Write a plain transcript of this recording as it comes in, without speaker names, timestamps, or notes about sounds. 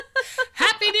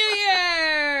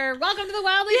to the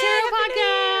Wildly Tarot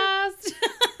Podcast.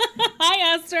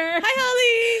 Hi, Esther. Hi,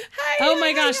 Holly. Hi. Oh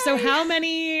my gosh. So how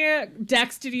many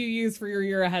decks did you use for your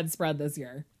year ahead spread this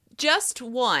year? Just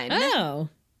one. Oh.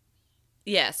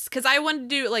 Yes, because I wanted to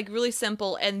do it like really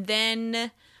simple, and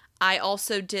then I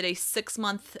also did a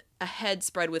 6-month ahead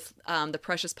spread with the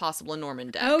Precious Possible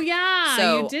Lenormand deck. Oh yeah,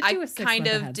 so you did do a 6-month kind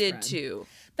of ahead did spread. too.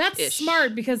 That's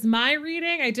smart because my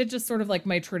reading, I did just sort of like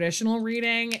my traditional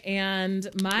reading, and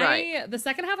the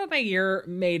second half of my year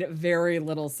made very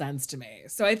little sense to me.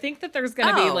 So I think that there's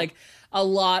going to be like a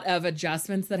lot of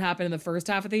adjustments that happen in the first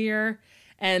half of the year.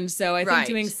 And so I think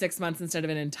doing 6 months instead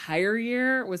of an entire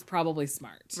year was probably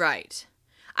smart. Right.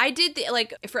 I did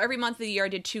for every month of the year I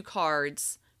did 2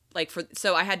 cards.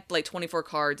 So I had like 24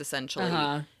 cards essentially.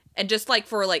 Uh-huh. And just like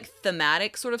for like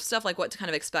thematic sort of stuff, like what to kind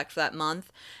of expect for that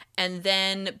month. And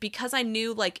then because I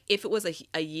knew like if it was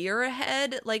a year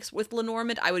ahead, like with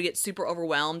Lenormand, I would get super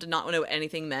overwhelmed and not know what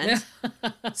anything meant.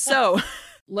 So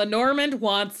Lenormand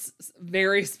wants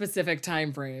very specific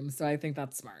time frames, so I think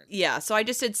that's smart. Yeah, so I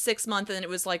just did 6 months, and it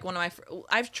was like one of my.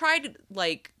 I've tried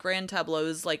like grand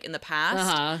tableaus like in the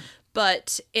past,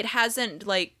 but it hasn't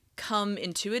like come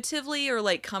intuitively or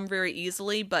like come very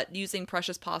easily. But using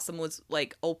Precious Possum was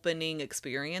like opening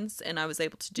experience, and I was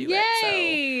able to do it. So.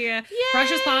 Yay!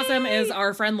 Precious Possum is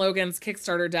our friend Logan's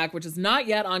Kickstarter deck, which is not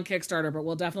yet on Kickstarter, but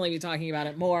we'll definitely be talking about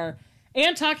it more.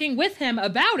 And talking with him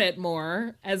about it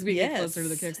more as we get closer to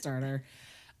the Kickstarter.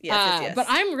 Yes. But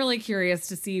I'm really curious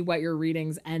to see what your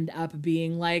readings end up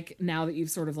being like now that you've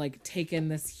sort of like taken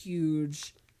this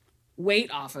huge weight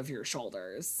off of your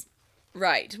shoulders.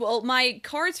 Right. Well, my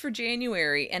cards for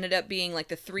January ended up being like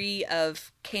the 3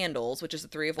 of Candles, which is the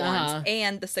 3 of Wands,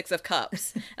 and the 6 of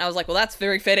Cups. And I was like, well, that's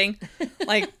very fitting.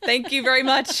 Like, thank you very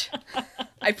much.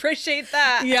 I appreciate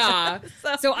that. Yeah.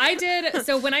 So I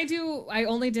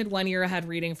only did 1 year ahead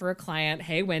reading for a client.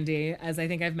 Hey, Wendy, as I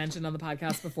think I've mentioned on the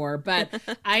podcast before, but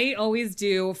I always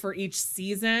do for each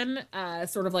season,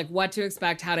 sort of like what to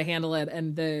expect, how to handle it,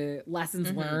 and the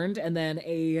lessons learned, and then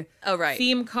a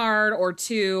theme card or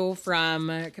 2 from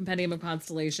Compendium of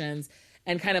Constellations,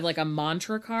 and kind of like a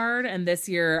mantra card. And this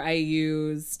year I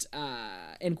used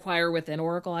Inquire Within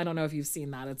Oracle. I don't know if you've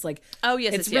seen that. It's like,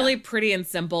 it's really pretty and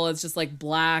simple. It's just like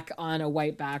black on a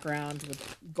white background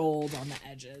with gold on the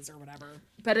edges or whatever.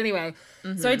 But anyway,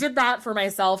 so I did that for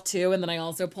myself too. And then I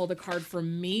also pulled a card for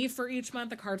me for each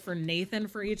month, a card for Nathan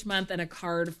for each month, and a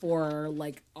card for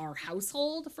like our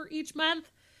household for each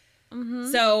month.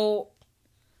 So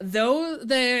though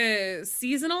the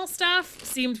seasonal stuff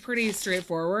seemed pretty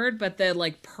straightforward, but the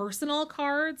like personal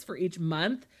cards for each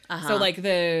month, so like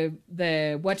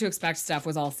the what to expect stuff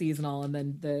was all seasonal, and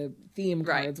then the theme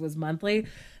cards was monthly.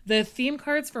 The theme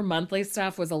cards for monthly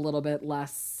stuff was a little bit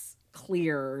less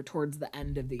clear towards the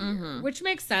end of the year, which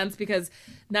makes sense because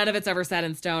none of it's ever set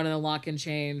in stone, and a lot can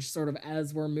change sort of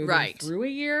as we're moving through a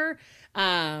year.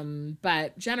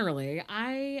 But generally,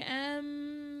 I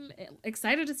am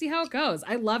excited to see how it goes.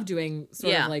 I love doing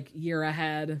sort of like year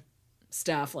ahead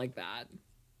stuff like that.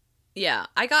 Yeah,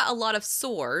 I got a lot of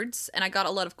swords, and I got a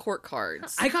lot of court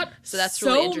cards. I got that's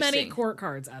really interesting. So many court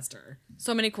cards, Esther.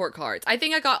 So many court cards. I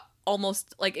think I got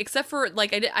almost like, except for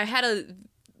like I had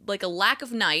a lack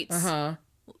of knights,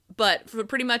 but for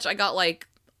pretty much I got like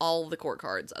all the court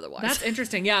cards otherwise. That's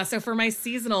interesting. Yeah, so for my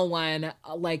seasonal one,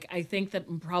 like I think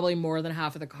that probably more than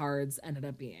half of the cards ended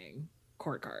up being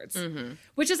court cards,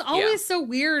 which is always so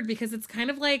weird because it's kind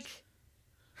of like,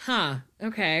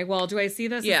 okay, well, do I see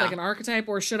this as like an archetype,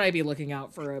 or should I be looking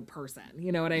out for a person?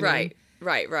 You know what I mean?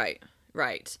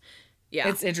 Right. Yeah.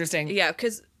 It's interesting. Yeah,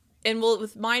 because,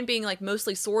 with mine being like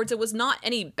mostly swords, it was not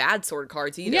any bad sword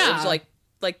cards either. Yeah. It was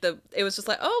it was just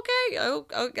like,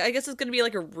 okay, I guess it's going to be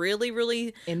like a really,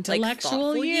 really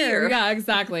intellectual like, year. Yeah,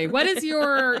 exactly. What is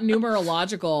your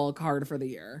numerological card for the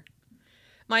year?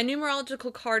 My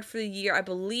numerological card for the year, I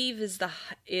believe, is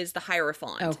the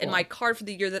Hierophant. Oh, cool. And my card for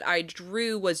the year that I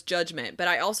drew was Judgment. But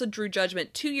I also drew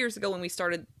Judgment 2 years ago when we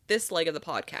started this leg of the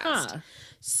podcast.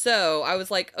 So I was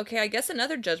like, okay, I guess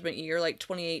another Judgment year, like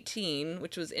 2018,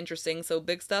 which was interesting. So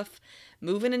big stuff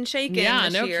moving and shaking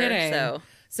this year. Kidding.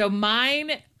 So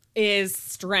mine is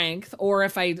Strength, or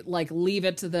if I like leave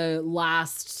it to the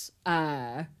last...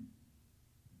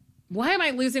 Why am I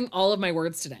losing all of my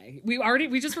words today?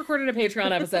 We just recorded a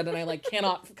Patreon episode and I like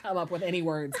cannot come up with any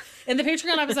words. In the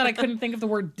Patreon episode, I couldn't think of the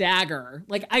word dagger.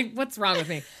 Like what's wrong with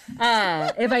me?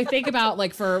 If I think about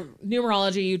like for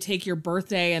numerology, you take your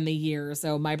birthday and the year.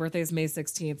 So my birthday is May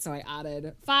 16th. So I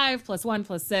added 5 + 1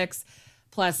 + 6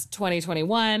 +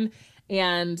 2021.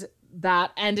 And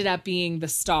that ended up being the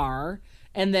star.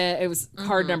 And it was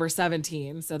card number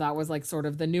 17. So that was like sort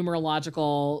of the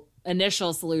numerological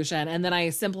initial solution. And then I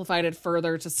simplified it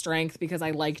further to strength because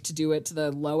I like to do it to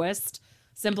the lowest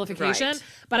simplification. Right.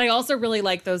 But I also really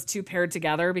like those two paired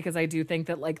together because I do think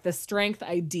that like the strength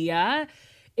idea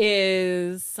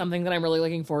is something that I'm really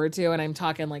looking forward to. And I'm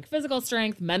talking like physical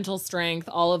strength, mental strength,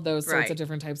 all of those sorts of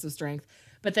different types of strength.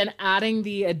 But then adding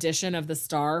the addition of the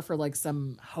star for like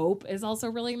some hope is also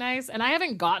really nice. And I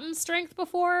haven't gotten strength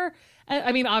before.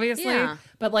 I mean, obviously,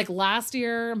 but like last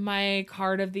year, my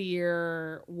card of the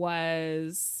year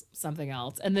was something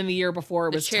else. And then the year before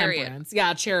it was Temperance.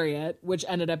 Yeah, Chariot, which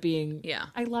ended up being,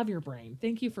 I love your brain.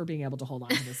 Thank you for being able to hold on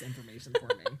to this information for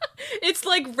me. It's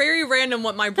like very random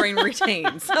what my brain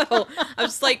retains. So I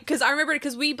was like, because I remember,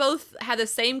 because we both had the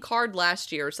same card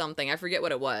last year or something. I forget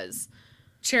what it was.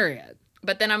 Chariot.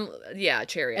 But then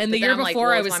Chariot. And but the year before like, well,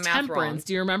 I was Temperance.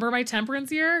 Do you remember my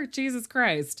Temperance year? Jesus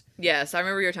Christ. Yes, I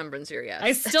remember your Temperance year, yes.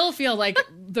 I still feel like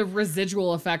the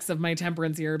residual effects of my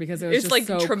Temperance year because it was just like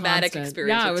so traumatic constant.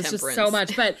 experience. Yeah, it with was Temperance. just so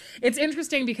much. But it's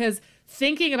interesting because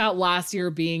thinking about last year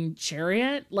being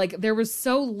Chariot, like there was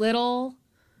so little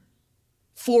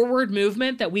forward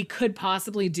movement that we could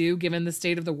possibly do given the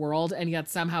state of the world, and yet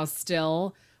somehow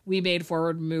still we made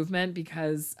forward movement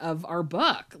because of our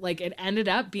book. Like it ended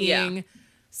up being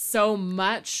so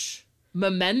much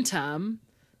momentum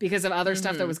because of other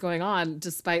stuff that was going on,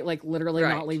 despite like literally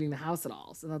not leaving the house at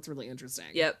all. So that's really interesting.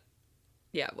 Yep.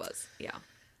 Yeah, it was. Yeah.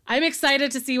 I'm excited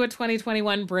to see what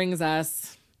 2021 brings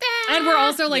us. And we're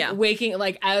also like waking,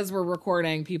 like as we're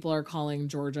recording, people are calling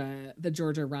the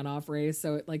Georgia runoff race.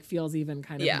 So it like feels even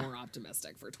kind of more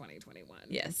optimistic for 2021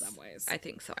 in some ways. I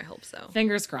think so. I hope so.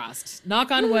 Fingers crossed. Knock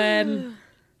on wood.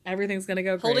 Everything's going to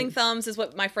go great. Holding thumbs is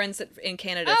what my friends in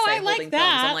Canada say. I like holding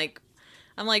that. thumbs.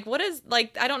 I'm like, what is,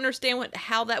 like, I don't understand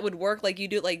how that would work. Like, you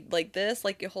do it like this,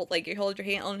 like you hold your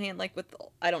hand, like with,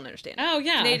 I don't understand. Oh,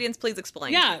 yeah. Canadians, please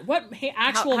explain. Yeah, what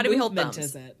actual how do we hold movement thumbs?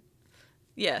 is it?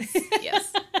 Yes,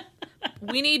 yes.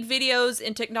 We need videos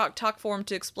in TikTok talk form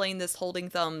to explain this holding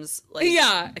thumbs, like,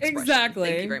 expression. Exactly.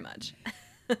 Thank you very much.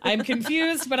 I'm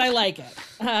confused, but I like it.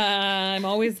 I'm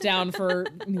always down for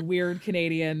weird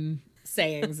Canadian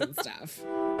sayings and stuff.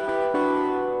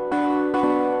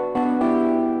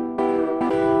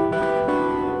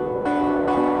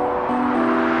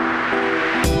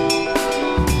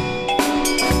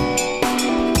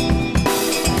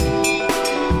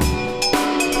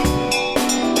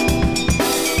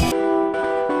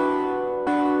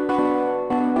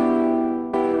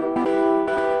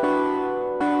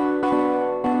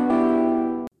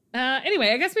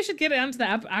 Anyway, I guess we should get on to the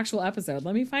actual episode.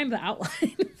 Let me find the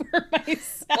outline for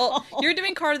myself. Well, you're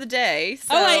doing card of the day.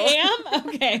 So. Oh, I am?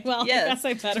 Okay, well, yes.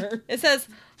 I guess I better. It says,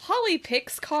 Holly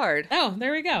picks card. Oh,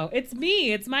 there we go. It's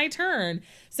me. It's my turn.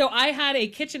 So I had a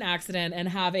kitchen accident and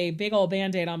have a big old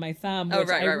Band-Aid on my thumb, which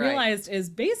I realized is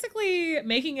basically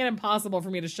making it impossible for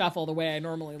me to shuffle the way I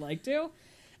normally like to.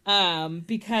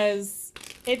 Because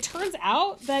it turns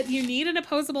out that you need an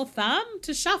opposable thumb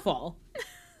to shuffle.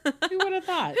 Who would have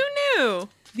thought? Who knew?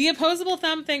 The opposable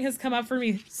thumb thing has come up for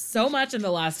me so much in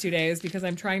the last 2 days because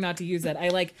I'm trying not to use it.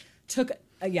 I took,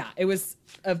 it was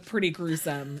a pretty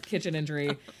gruesome kitchen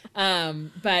injury.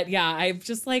 But yeah, I've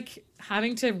just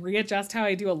having to readjust how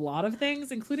I do a lot of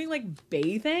things, including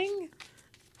bathing.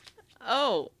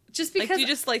 Oh. Just because you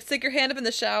just stick your hand up in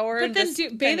the shower. But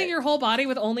then bathing your whole body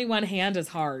with only one hand is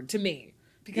hard to me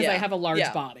because I have a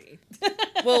large body.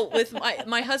 Well, with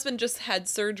my husband just had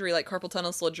surgery, carpal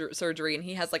tunnel surgery, and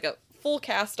he has a full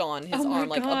cast on his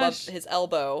arm, above his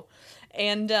elbow.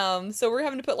 And so we're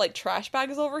having to put trash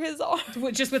bags over his arm.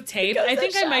 Just with tape? I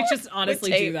think I might just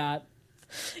honestly do that.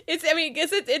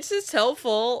 It's just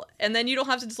helpful, and then you don't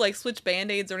have to just switch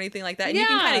Band-Aids or anything like that. And you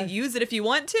can kind of use it if you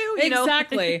want to. You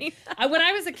exactly. When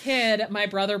I was a kid, my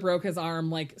brother broke his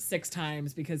arm 6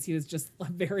 times because he was just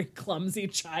a very clumsy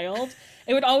child.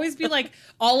 It would always be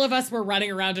all of us were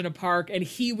running around in a park, and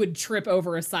he would trip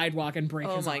over a sidewalk and break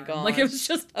his arm. Oh my god! It was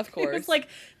just, of course, it was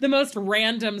the most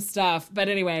random stuff. But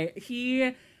anyway,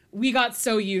 we got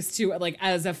so used to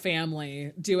as a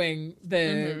family doing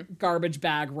the garbage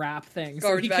bag wrap thing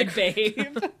so he could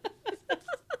bathe.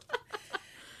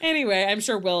 Anyway, I'm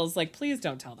sure Will's please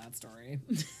don't tell that story.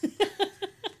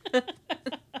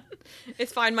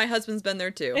 It's fine. My husband's been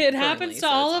there too. It happens to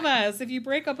all of us. If you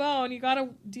break a bone, you got to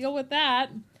deal with that.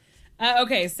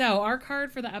 Okay, so our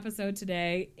card for the episode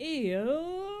today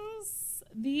is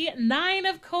the 9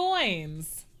 of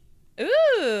Coins.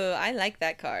 Ooh, I like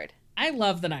that card. I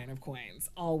love the 9 of Coins,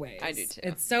 always. I do too.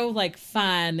 It's so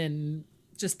fun and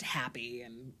just happy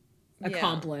and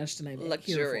accomplished and I'm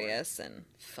luxurious and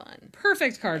fun.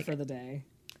 Perfect card for the day.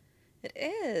 It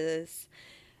is.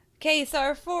 Okay,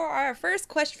 so for our first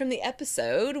question from the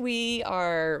episode, we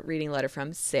are reading a letter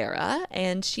from Sarah,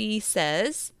 and she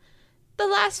says, "The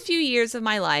last few years of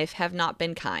my life have not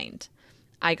been kind.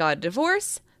 I got a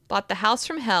divorce, bought the house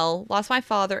from hell, lost my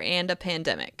father, and a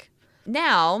pandemic.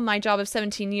 Now, my job of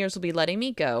 17 years will be letting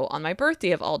me go on my birthday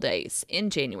of all days,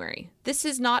 in January. This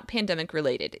is not pandemic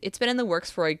related. It's been in the works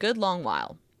for a good long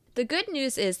while. The good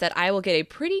news is that I will get a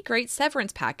pretty great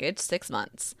severance package 6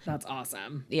 months." That's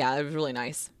awesome. Yeah, it was really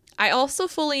nice. "I also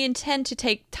fully intend to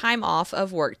take time off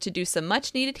of work to do some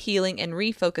much needed healing and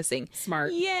refocusing."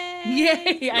 Smart. Yay!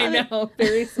 Yay! I know.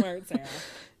 Very smart, Sarah.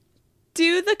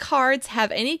 "Do the cards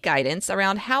have any guidance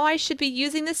around how I should be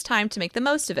using this time to make the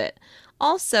most of it?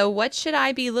 Also, what should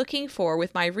I be looking for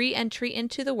with my re-entry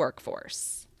into the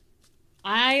workforce?"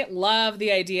 I love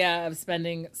the idea of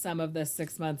spending some of this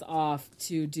 6 months off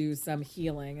to do some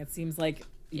healing. It seems like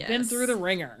you've been through the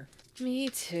ringer. Me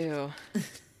too.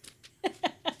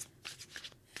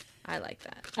 I like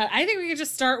that. I think we could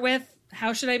just start with,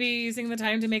 how should I be using the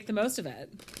time to make the most of it?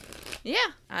 Yeah,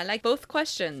 I like both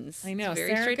questions. I know. It's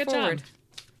very Sarah, straightforward. good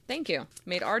job. Thank you.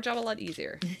 Made our job a lot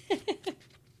easier.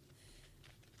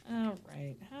 All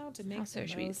right. How to make How the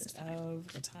should we use most this time?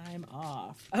 of the time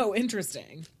off. Oh,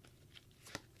 interesting.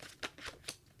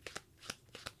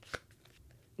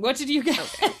 What did you get?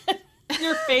 Okay.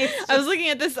 Your face. I was looking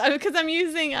at this because I'm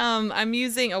using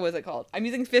what's it called? I'm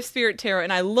using Fifth Spirit Tarot,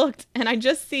 and I looked and I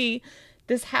just see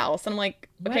this house, and I'm like,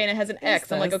 okay, and it has an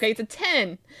X. I'm like, okay, it's a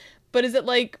 10, but is it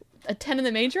like a 10 in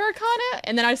the major arcana?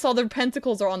 And then I saw the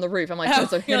pentacles are on the roof. I'm like, oh,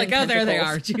 those are you're like, oh, pentacles. there they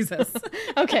are. Jesus.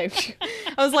 Okay.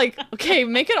 I was like, okay,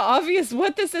 make it obvious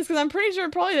what this is, because I'm pretty sure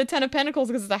probably the 10 of Pentacles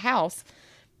because it's a house.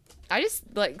 I just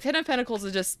like 10 of Pentacles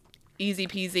is just easy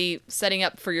peasy, setting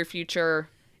up for your future.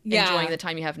 Yeah. Enjoying the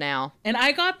time you have now. And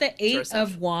I got the 8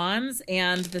 of Wands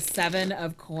and the 7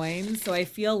 of Coins. So I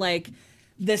feel like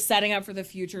this setting up for the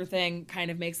future thing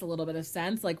kind of makes a little bit of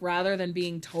sense. Like, rather than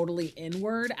being totally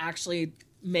inward, actually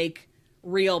make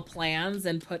real plans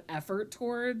and put effort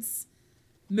towards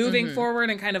moving forward,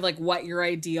 and kind of like what your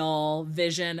ideal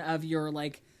vision of your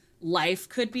like life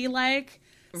could be like.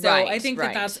 So I think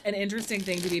that that's an interesting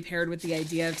thing to be paired with the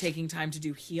idea of taking time to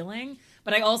do healing.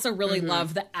 But I also really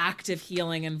love the active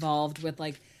healing involved with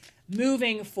like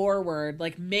moving forward,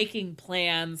 like making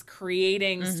plans,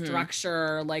 creating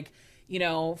structure, like, you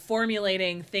know,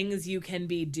 formulating things you can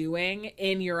be doing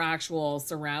in your actual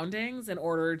surroundings in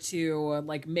order to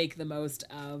like make the most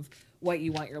of what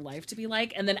you want your life to be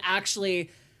like. And then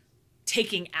actually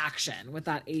taking action with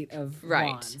that 8 of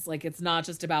Wands. Like, it's not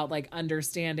just about like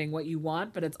understanding what you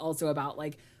want, but it's also about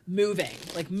like moving,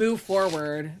 like move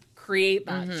forward, create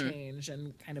that change,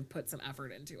 and kind of put some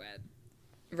effort into it.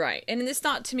 Right. And it's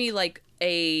not to me like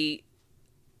a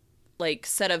like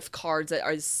set of cards that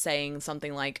are saying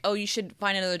something like, oh, you should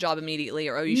find another job immediately,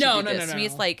 or oh, you should do this. To me,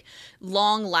 it's like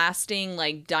long lasting,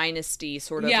 like dynasty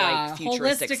sort of like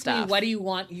futuristic stuff. What do you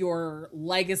want your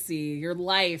legacy, your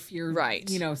life, your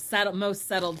you know, most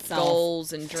settled self,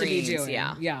 goals and dreams to be doing?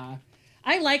 Yeah.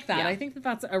 I like that. I think that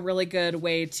that's a really good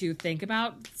way to think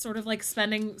about sort of like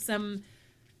spending some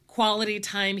quality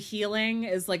time healing,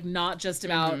 is like not just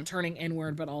about turning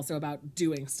inward, but also about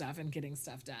doing stuff and getting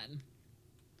stuff done.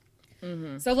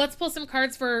 So let's pull some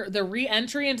cards for the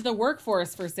re-entry into the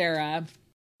workforce for Sarah.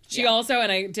 She also,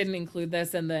 and I didn't include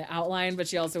this in the outline, but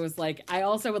she also was like, I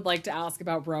also would like to ask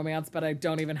about romance, but I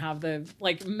don't even have the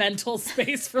like mental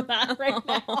space for that right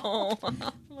now. I'm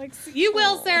like, you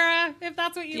will, Sarah, if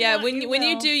that's what you want. Yeah, when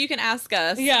you do, you can ask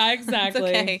us. Yeah, exactly.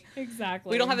 It's okay.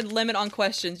 Exactly. We don't have a limit on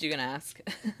questions you can ask.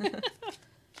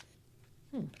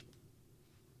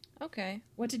 Okay.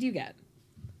 What did you get?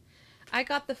 I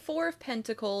got the 4 of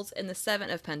Pentacles and the 7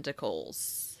 of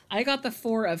Pentacles. I got the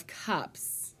 4 of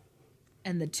Cups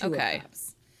and the 2 of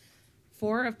Cups.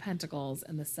 4 of Pentacles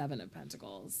and the 7 of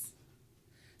Pentacles.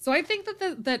 So I think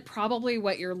that probably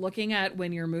what you're looking at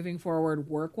when you're moving forward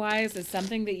work-wise is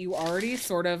something that you already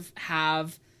sort of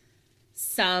have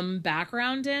some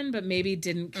background in, but maybe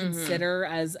didn't consider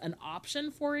as an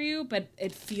option for you. But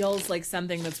it feels like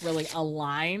something that's really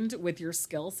aligned with your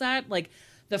skill set. Like,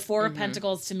 the 4 of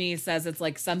Pentacles to me says it's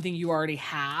like something you already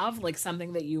have, like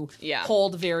something that you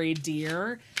hold very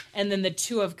dear. And then the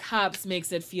 2 of Cups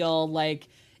makes it feel like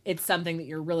it's something that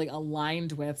you're really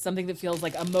aligned with, something that feels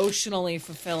like emotionally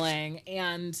fulfilling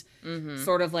and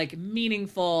sort of like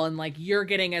meaningful, and like you're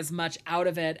getting as much out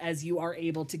of it as you are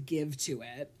able to give to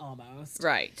it, almost.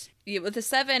 Right. Yeah, with the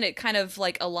 7, it kind of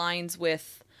like aligns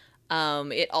with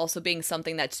it also being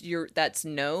something that's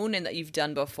known and that you've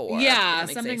done before. Yeah,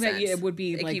 something that it would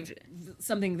be like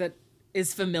something that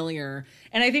is familiar.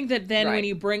 And I think that then when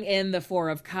you bring in the 4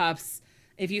 of Cups,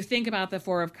 if you think about the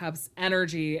Four of Cups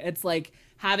energy, it's like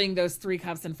having those 3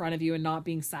 cups in front of you and not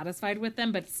being satisfied with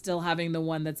them, but still having the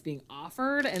one that's being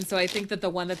offered. And so I think that the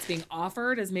one that's being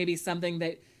offered is maybe something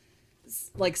that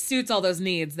like suits all those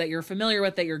needs that you're familiar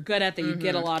with, that you're good at, that you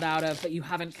get a lot out of, but you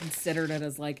haven't considered it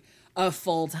as like a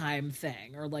full-time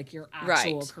thing or like your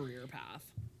actual career path.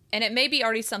 And it may be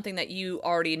already something that you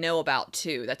already know about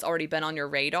too, that's already been on your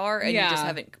radar, and you just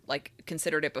haven't like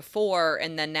considered it before.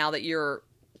 And then now that you're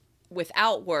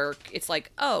without work, it's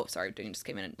like, oh, sorry, Dwayne just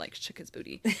came in and like shook his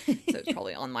booty. So it's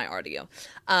probably on my audio.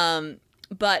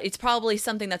 But it's probably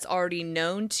something that's already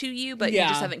known to you, but you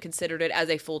just haven't considered it as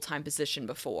a full-time position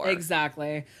before.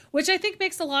 Exactly. Which I think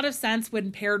makes a lot of sense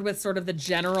when paired with sort of the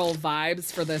general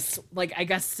vibes for this, like, I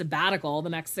guess, sabbatical, the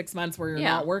next 6 months where you're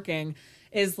not working,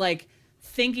 is like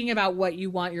thinking about what you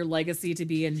want your legacy to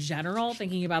be in general,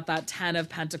 thinking about that 10 of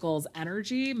Pentacles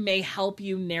energy may help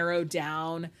you narrow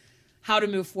down how to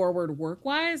move forward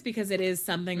work-wise, because it is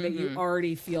something that you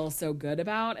already feel so good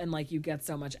about and like you get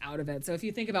so much out of it. So if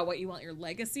you think about what you want your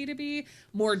legacy to be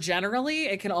more generally,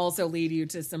 it can also lead you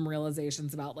to some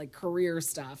realizations about like career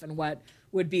stuff and what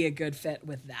would be a good fit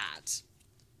with that.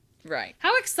 Right.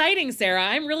 How exciting, Sarah.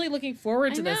 I'm really looking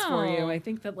forward to this for you. I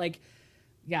think that like,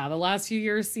 the last few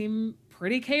years seem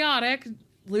pretty chaotic.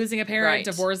 Losing a parent,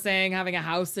 divorcing, having a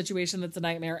house situation that's a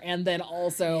nightmare, and then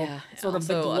also sort of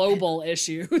the global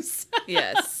issues.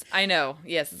 Yes, I know.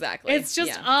 Yes, exactly. It's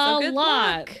just a lot.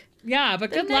 Luck. Yeah,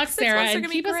 but good luck, Sarah, and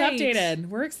keep us updated.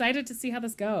 We're excited to see how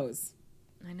this goes.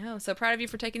 I know. So proud of you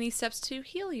for taking these steps to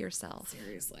heal yourself.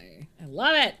 Seriously. I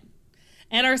love it.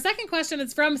 And our second question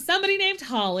is from somebody named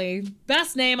Holly.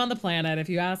 Best name on the planet, if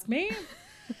you ask me.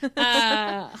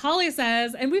 Holly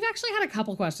says, and we've actually had a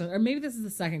couple questions, or maybe this is the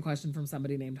second question from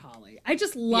somebody named Holly. I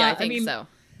just love, I mean, so.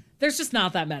 There's just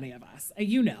not that many of us.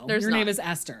 You know, your name is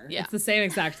Esther. Yeah. It's the same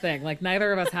exact thing. Like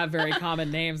neither of us have very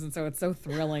common names. And so it's so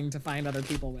thrilling to find other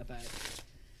people with it.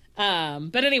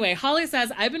 But anyway, Holly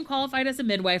says, I've been qualified as a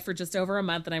midwife for just over a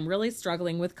month and I'm really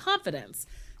struggling with confidence.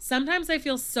 Sometimes I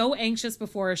feel so anxious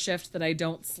before a shift that I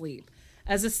don't sleep.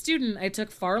 As a student, I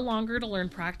took far longer to learn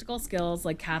practical skills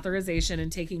like catheterization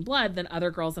and taking blood than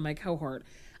other girls in my cohort.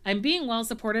 I'm being well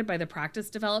supported by the practice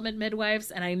development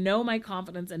midwives, and I know my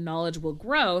confidence and knowledge will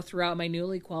grow throughout my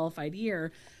newly qualified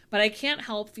year, but I can't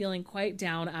help feeling quite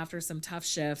down after some tough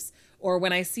shifts or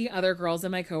when I see other girls in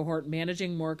my cohort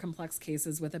managing more complex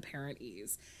cases with apparent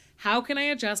ease. How can I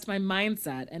adjust my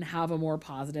mindset and have a more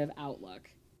positive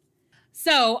outlook?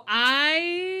 So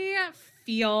I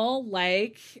feel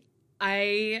like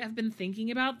I have been thinking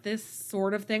about this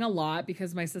sort of thing a lot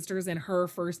because my sister's in her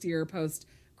first year post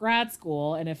grad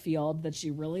school in a field that she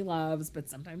really loves, but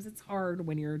sometimes it's hard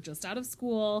when you're just out of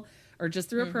school or just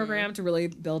through a program to really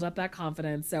build up that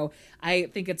confidence. So I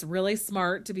think it's really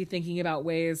smart to be thinking about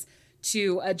ways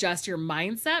to adjust your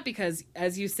mindset because,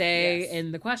 as you say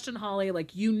in the question, Holly,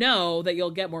 like, you know that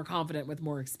you'll get more confident with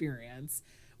more experience,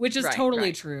 which is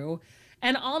totally true.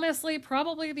 And honestly,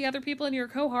 probably the other people in your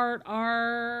cohort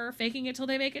are faking it till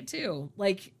they make it too.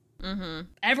 Like,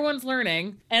 everyone's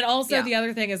learning. And also the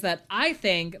other thing is that I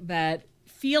think that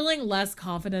feeling less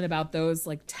confident about those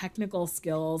like technical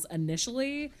skills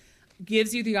initially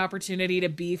gives you the opportunity to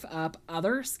beef up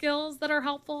other skills that are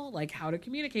helpful, like how to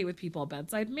communicate with people,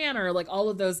 bedside manner, like all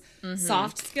of those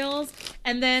soft skills.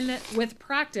 And then with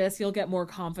practice, you'll get more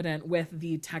confident with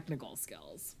the technical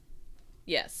skills.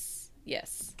 Yes.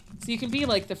 Yes. So you can be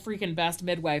like the freaking best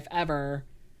midwife ever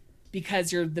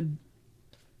because you're the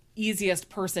easiest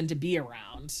person to be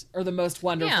around or the most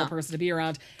wonderful person to be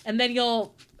around. And then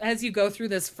you'll, as you go through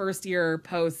this first year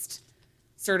post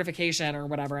certification or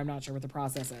whatever, I'm not sure what the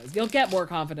process is, you'll get more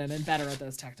confident and better at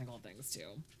those technical things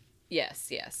too. Yes,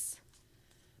 yes.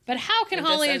 But how can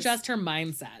Holly adjust her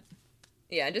mindset?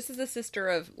 Yeah, just as a sister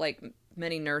of like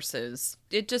many nurses,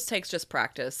 it just takes just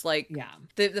practice. Like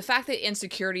the fact that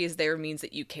insecurity is there means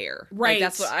that you care. Right. Like,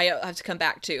 that's what I have to come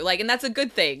back to. Like, and that's a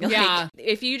good thing. Like,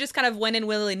 if you just kind of went in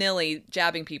willy-nilly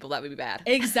jabbing people, that would be bad.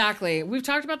 Exactly. We've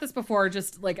talked about this before,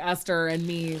 just like Esther and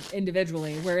me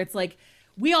individually, where it's like,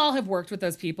 we all have worked with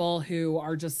those people who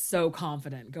are just so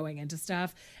confident going into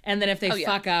stuff. And then if they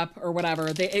fuck up or whatever,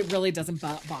 it really doesn't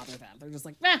bother them. They're just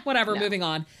like, whatever, moving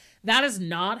on. That is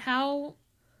not how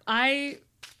I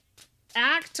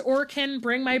act or can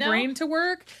bring my brain to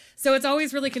work. So it's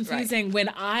always really confusing when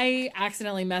I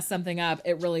accidentally mess something up.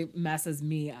 It really messes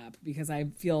me up because I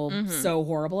feel so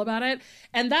horrible about it.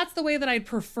 And that's the way that I'd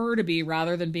prefer to be,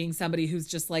 rather than being somebody who's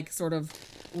just like sort of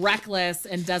reckless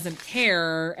and doesn't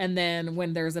care. And then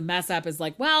when there's a mess up is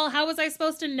like, well, how was I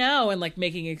supposed to know? And like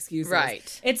making excuses.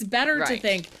 Right. It's better to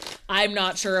think, I'm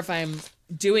not sure if I'm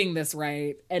doing this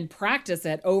right and practice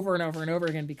it over and over and over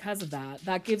again because of that,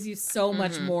 that gives you so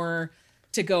much more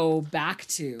to go back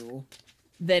to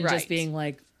than just being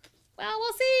like, well,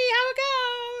 we'll see how it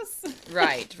goes.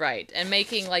 Right. And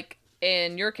making, like,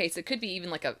 in your case, it could be even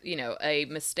like a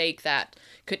mistake that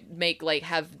could make, like,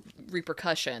 have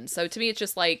repercussions. So to me, it's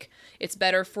just like, it's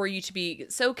better for you to be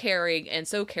so caring and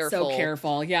so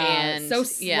careful. Yeah. And so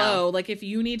slow. Like, if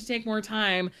you need to take more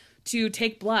time to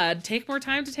take blood, take more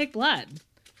time to take blood.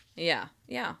 Yeah.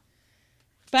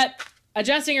 But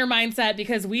adjusting your mindset,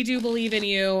 because we do believe in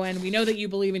you and we know that you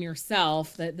believe in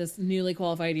yourself, that this newly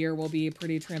qualified year will be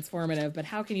pretty transformative. But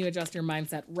how can you adjust your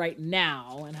mindset right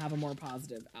now and have a more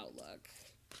positive outlook?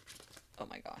 Oh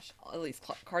my gosh. All these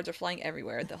cards are flying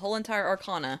everywhere. The whole entire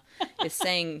arcana is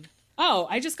saying... Oh,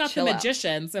 I just got the Chill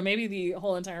Magician, so maybe the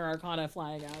whole entire arcana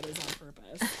flying out is on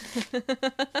purpose.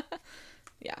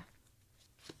 Yeah.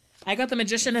 I got the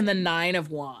Magician and the 9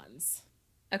 of Wands.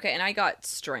 Okay, and I got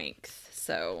Strength,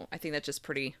 so I think that's just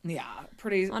pretty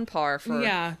pretty on par for...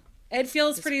 Yeah, it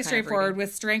feels pretty straightforward. reading.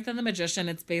 With Strength and the Magician,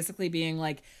 it's basically being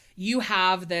like, you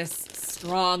have this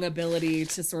strong ability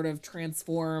to sort of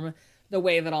transform the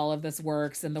way that all of this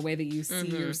works and the way that you see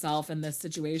yourself in this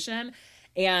situation.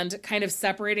 And kind of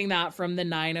separating that from the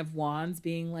 9 of Wands,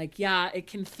 being like, yeah, it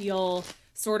can feel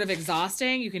sort of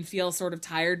exhausting. You can feel sort of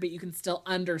tired, but you can still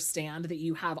understand that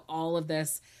you have all of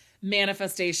this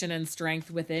manifestation and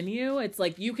strength within you. It's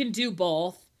like you can do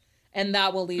both, and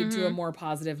that will lead to a more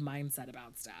positive mindset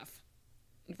about stuff.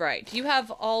 Right. You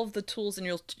have all of the tools in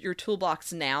your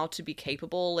toolbox now to be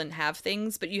capable and have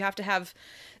things, but you have to have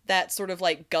that sort of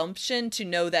like gumption to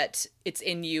know that it's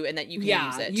in you and that you can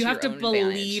use it. You have to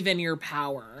believe in your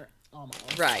power.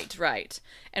 Almost. Right.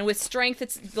 And with Strength,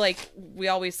 it's like we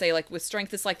always say, like with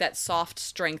Strength, it's like that soft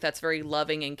strength that's very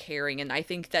loving and caring. And I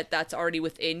think that that's already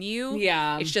within you.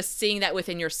 Yeah. It's just seeing that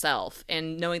within yourself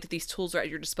and knowing that these tools are at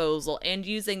your disposal and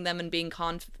using them and being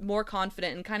more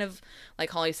confident and kind of, like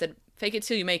Holly said, fake it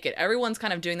till you make it. Everyone's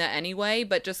kind of doing that anyway,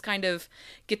 but just kind of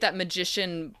get that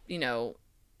magician,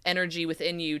 energy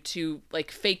within you to like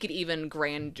fake it even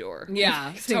grandeur.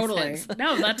 Yeah, totally.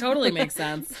 No, that totally makes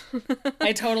sense.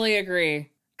 I totally agree.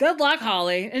 Good luck,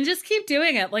 Holly. And just keep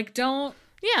doing it. Like, don't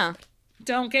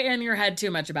get in your head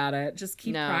too much about it. Just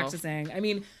keep practicing. I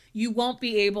mean, you won't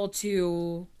be able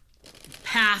to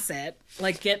pass it,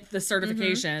 like get the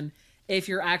certification if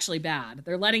you're actually bad.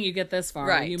 They're letting you get this far.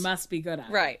 Right. You must be good at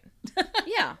it. Right.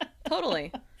 Yeah,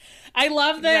 totally. I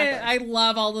love that. I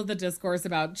love all of the discourse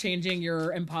about changing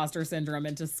your imposter syndrome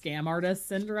into scam artist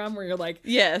syndrome, where you're like,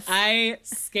 yes, I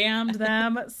scammed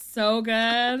them so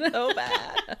good. So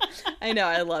bad. I know.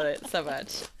 I love it so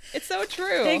much. It's so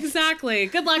true. Exactly.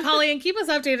 Good luck, Holly, and keep us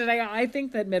updated. I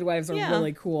think that midwives are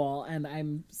really cool, and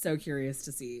I'm so curious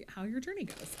to see how your journey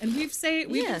goes. And we've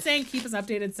been saying keep us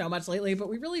updated so much lately, but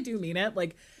we really do mean it.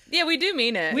 Like, yeah, we do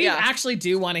mean it. We actually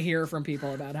do want to hear from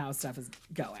people about how stuff is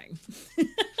going.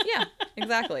 Yeah,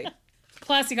 exactly.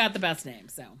 Plus, you got the best name,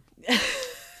 so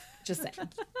just saying.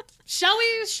 Shall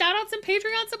we shout out some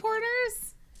Patreon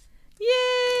supporters?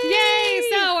 Yay!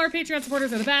 So our Patreon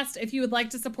supporters are the best. If you would like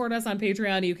to support us on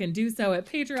Patreon, you can do so at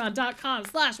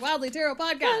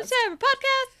patreon.com/wildlytarotpodcast.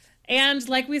 And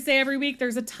like we say every week,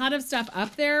 there's a ton of stuff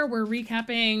up there. We're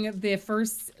recapping the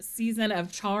first season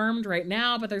of Charmed right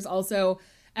now, but there's also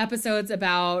episodes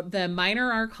about the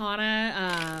minor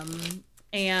arcana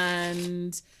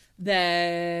and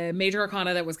the major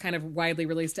arcana that was kind of widely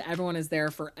released to everyone is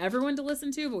there for everyone to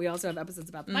listen to, but we also have episodes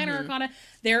about the minor arcana.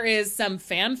 There is some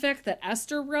fanfic that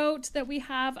Esther wrote that we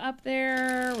have up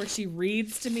there where she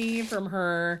reads to me from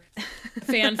her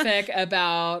fanfic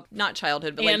about not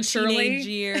childhood, but Anne like Shirley. Teenage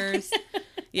years.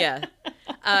 Yeah.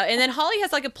 And then Holly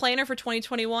has like a planner for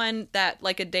 2021 that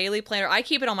like a daily planner. I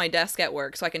keep it on my desk at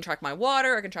work so I can track my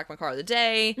water. I can track my car of the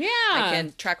day. Yeah. I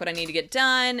can track what I need to get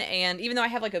done. And even though I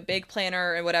have like a big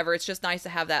planner and whatever, it's just nice to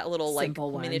have that little Simple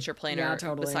like one. miniature planner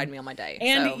beside me on my day.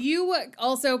 And so. you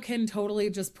also can totally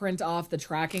just print off the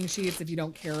tracking sheets if you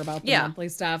don't care about the monthly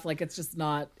stuff. Like it's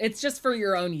just for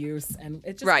your own use. And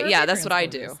it's just right. Yeah. That's what I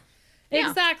do. Yeah.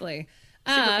 Exactly.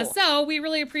 Cool. So we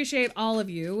really appreciate all of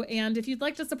you. And if you'd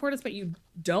like to support us, but you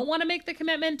don't want to make the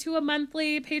commitment to a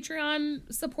monthly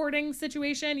Patreon supporting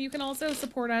situation, you can also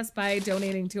support us by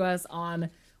donating to us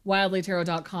on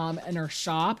wildlytarot.com in our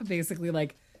shop, basically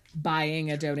like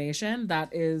buying a donation.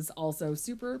 That is also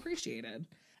super appreciated.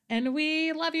 And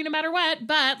we love you no matter what,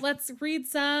 but let's read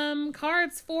some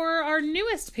cards for our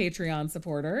newest Patreon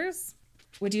supporters.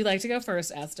 Would you like to go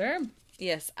first, Esther?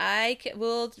 Yes, I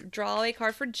will draw a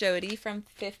card for Jody from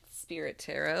Fifth Spirit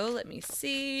Tarot. Let me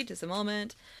see, just a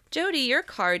moment. Jody, your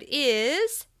card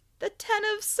is The Ten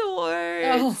of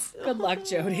Swords. Oh, good luck,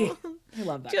 Jody. I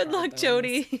love that. Good luck,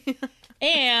 Jody.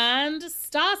 And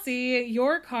Stassi,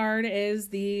 your card is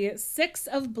the Six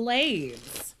of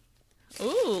Blades.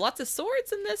 Ooh, lots of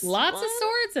swords in this. Lots of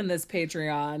swords in this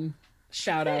Patreon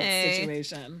shout out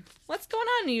situation. What's going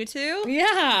on, you two?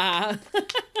 Yeah.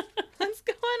 What's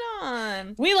going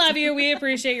on? We love you. We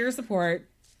appreciate your support.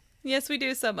 Yes, we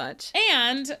do so much.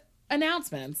 And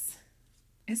announcements.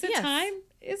 Is it time?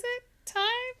 Is it time?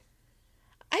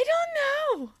 I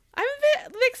don't know. I'm a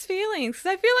bit mixed feelings because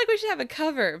I feel like we should have a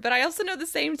cover, but I also know the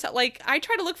same time, like, I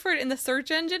try to look for it in the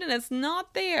search engine and it's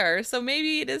not there. So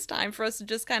maybe it is time for us to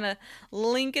just kind of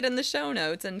link it in the show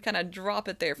notes and kind of drop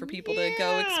it there for people to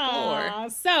go explore.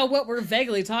 So what we're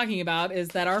vaguely talking about is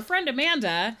that our friend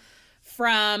Amanda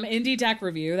from Indie Deck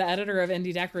Review, the editor of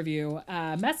Indie Deck Review,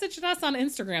 messaged us on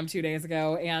Instagram 2 days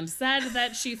ago and said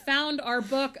that she found our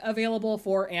book available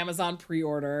for Amazon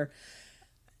pre-order.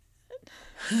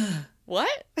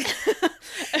 What?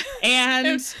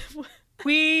 And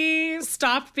we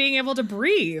stopped being able to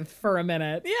breathe for a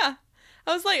minute. Yeah.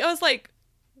 I was like,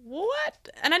 what?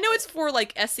 And I know it's for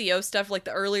like SEO stuff, like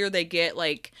the earlier they get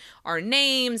like our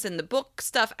names and the book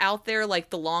stuff out there,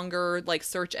 like the longer like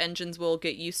search engines will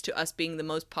get used to us being the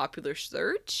most popular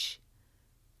search.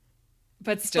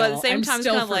 But still, at the same time, I'm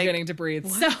still forgetting to breathe.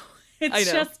 What? So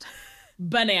it's just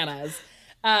bananas.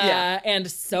 And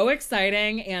so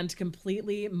exciting and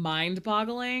completely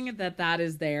mind-boggling that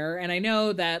is there. And I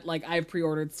know that like I've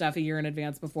pre-ordered stuff a year in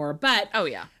advance before, but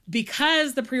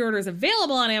because the pre-order is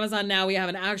available on Amazon now, we have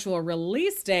an actual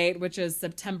release date, which is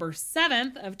September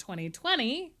 7th of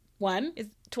 2021.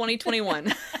 It's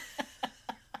 2021.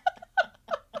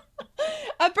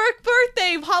 A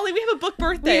birthday, Holly. We have a book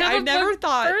birthday. I never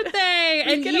thought birthday,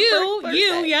 and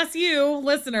you,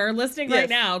 listener, listening right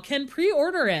now, can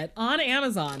pre-order it on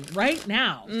Amazon right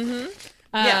now.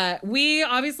 Mm-hmm. We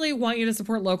obviously want you to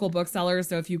support local booksellers.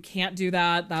 So if you can't do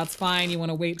that, that's fine. You want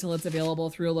to wait till it's available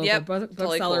through a local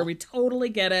bookseller. Cool. We totally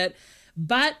get it.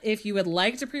 But if you would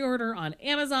like to pre-order on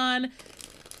Amazon,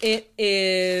 it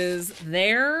is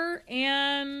there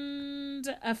and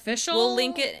official. We'll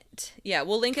link it. Yeah,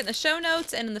 we'll link it in the show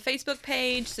notes and in the Facebook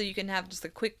page so you can have just a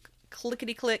quick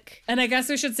clickety-click. And I guess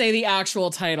we should say the actual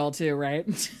title too,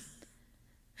 right?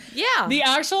 Yeah. The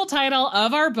actual title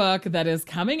of our book that is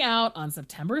coming out on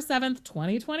September 7th,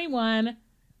 2021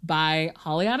 by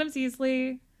Holly Adams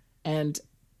Easley and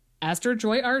Esther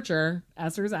Joy Archer.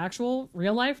 Esther's actual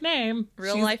real-life name.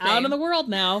 She's out in the world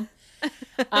now.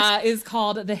 Is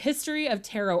called The History of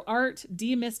Tarot Art,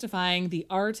 Demystifying the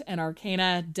Art and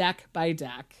Arcana Deck by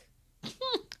Deck.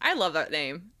 I love that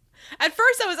name. At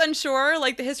first I was unsure,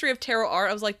 like the history of tarot art.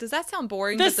 I was like, does that sound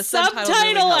boring? The subtitle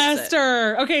really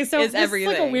Esther. Okay, so this is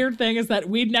like a weird thing is that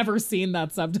we'd never seen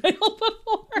that subtitle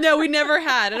before. No, we never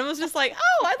had. And it was just like,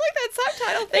 oh, I like that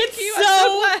subtitle. Thank you. I'm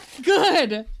so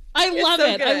good. I love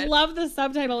it. Good. I love the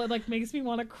subtitle. It like makes me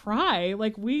want to cry.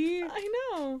 Like I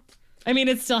know. I mean,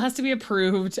 it still has to be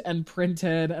approved and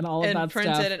printed and all of that stuff. And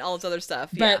printed and all this other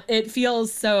stuff, But it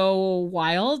feels so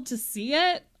wild to see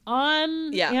it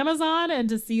on Amazon and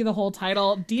to see the whole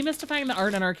title. Demystifying the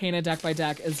Art and Arcana Deck by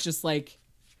Deck is just like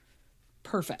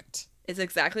perfect. It's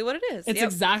exactly what it is. It's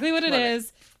exactly what it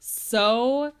is.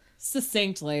 So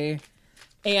succinctly.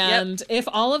 And if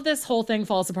all of this whole thing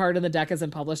falls apart and the deck isn't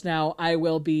published now, I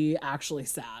will be actually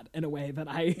sad in a way that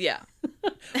I... Yeah.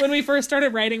 When we first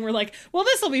started writing, we're like, well,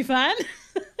 this will be fun.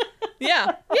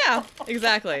 Yeah,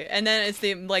 exactly. And then it's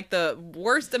the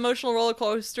worst emotional roller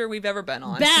coaster we've ever been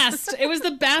on. Best. It was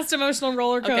the best emotional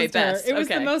roller coaster. Okay, best. It was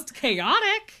the most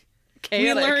chaotic.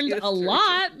 We learned a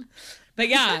lot. But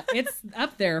yeah, it's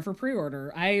up there for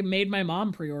pre-order. I made my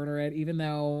mom pre-order it, even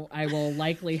though I will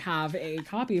likely have a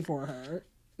copy for her.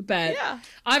 But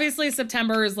obviously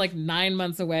September is like 9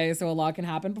 months away, so a lot can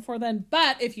happen before then.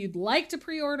 But if you'd like to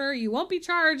pre-order, you won't be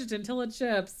charged until it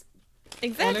ships.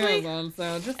 Exactly. On Amazon,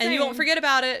 so just saying. You won't forget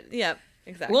about it. Yep.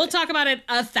 Exactly. We'll talk about it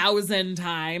 1,000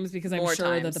 times because I'm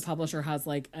sure that the publisher has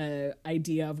like an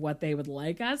idea of what they would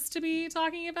like us to be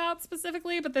talking about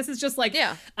specifically. But this is just like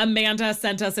Amanda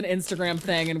sent us an Instagram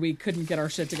thing and we couldn't get our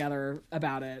shit together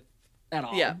about it at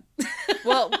all. Yeah.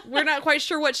 Well, we're not quite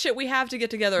sure what shit we have to get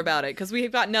together about it because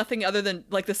we've got nothing other than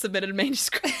like the submitted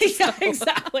manuscript. Yeah,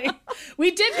 exactly.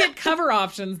 We did get cover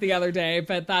options the other day,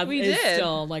 but that is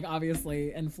still like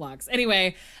obviously in flux.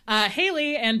 Anyway,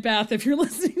 Haley and Beth, if you're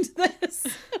listening to this,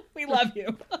 we love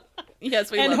you.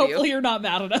 Yes, we love you. And hopefully you're not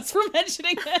mad at us for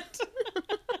mentioning it.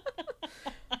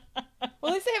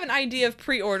 Well, at least they have an idea of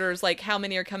pre-orders, like how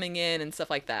many are coming in and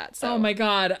stuff like that. So. Oh my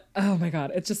God.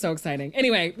 It's just so exciting.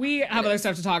 Anyway, we have other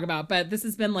stuff to talk about, but this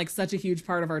has been like such a huge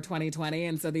part of our 2020.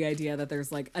 And so the idea that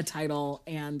there's like a title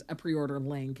and a pre-order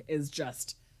link is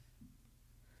just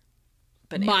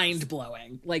mind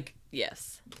blowing. Like,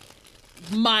 yes.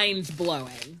 Mind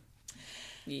blowing.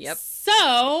 Yep.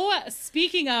 So,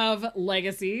 speaking of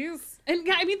legacies, and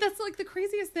I mean, that's like the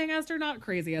craziest thing, Esther, not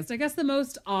craziest. I guess the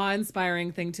most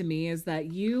awe-inspiring thing to me is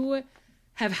that you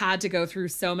have had to go through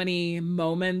so many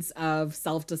moments of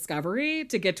self-discovery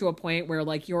to get to a point where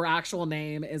like your actual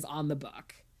name is on the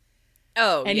book.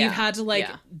 Oh, and you've had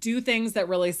to do things that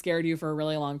really scared you for a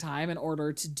really long time in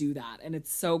order to do that. And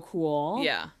it's so cool.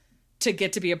 Yeah. To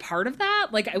get to be a part of that.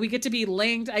 Like, we get to be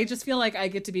linked. I just feel like I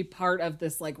get to be part of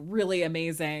this like really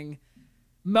amazing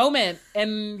moment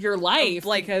in your life,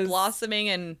 like blossoming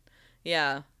and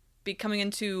becoming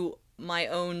into my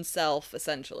own self,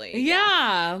 essentially.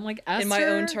 Like Esther, in my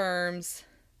own terms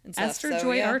and stuff. Esther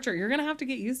Joy Archer. You're gonna have to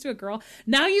get used to it, girl.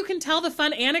 Now you can tell the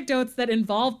fun anecdotes that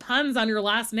involve puns on your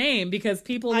last name because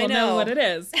people will know what it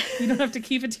is. You don't have to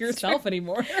keep it to yourself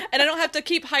anymore. And I don't have to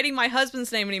keep hiding my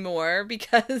husband's name anymore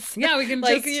because we can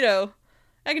like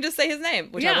I can just say his name,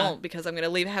 which I won't because I'm going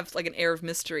to have like an air of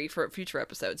mystery for future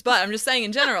episodes. But I'm just saying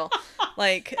in general,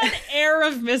 like an air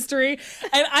of mystery.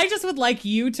 And I just would like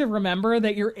you to remember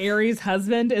that your Aries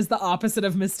husband is the opposite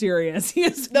of mysterious. He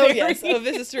is this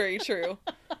is very true.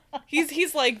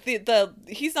 He's like the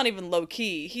he's not even low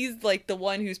key. He's like the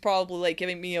one who's probably like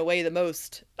giving me away the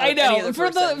most. I know.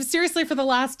 For the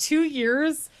last 2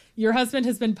 years, your husband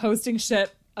has been posting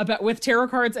shit with tarot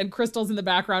cards and crystals in the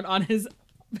background on his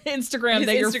Instagram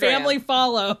that your family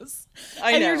follows.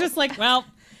 I know. You're just like, well,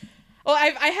 I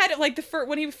had it like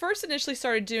when he first initially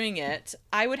started doing it,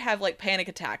 I would have like panic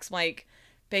attacks. I'm like,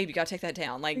 babe, you gotta take that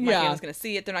down. Like my family's gonna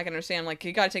see it, they're not gonna understand. I'm like,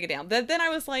 you gotta take it down. Then I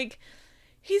was like,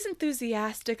 he's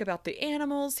enthusiastic about the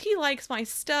animals. He likes my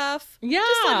stuff. Yeah.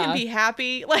 Just let him be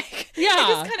happy. Like,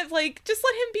 just kind of like, just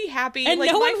let him be happy. And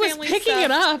like, no one was picking it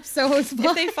up, so it's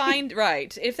fine.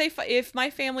 If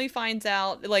my family finds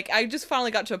out, like, I just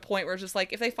finally got to a point where it's just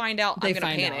like, if they find out, I'm going to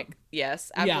panic.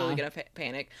 Yes, absolutely going to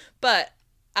panic. But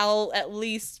I'll at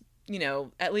least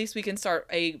we can start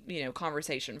a,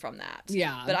 conversation from that.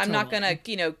 Yeah. But I'm not going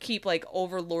to, keep like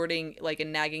overlording, like,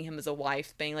 and nagging him as a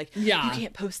wife, being like, you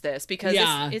can't post this because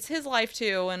it's his life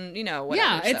too. And, whatever.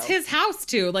 Yeah, it's his house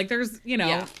too. Like there's,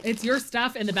 it's your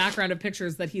stuff in the background of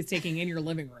pictures that he's taking in your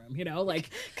living room, like.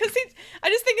 Cause I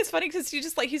just think it's funny because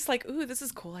he's like, ooh, this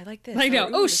is cool. I like this. I know.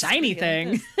 Oh, shiny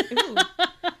thing.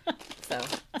 So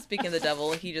speaking of the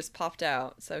devil, he just popped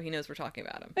out. So he knows we're talking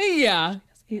about him. Yeah.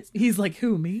 He's like,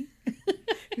 who, me?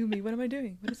 Who, me? What am I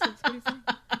doing? What is this? What are you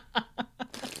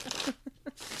saying?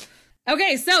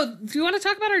 Okay, so do you want to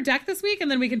talk about our deck this week?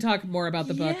 And then we can talk more about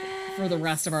the book for the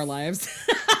rest of our lives.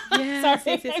 Yes.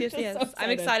 Sorry, yes. So I'm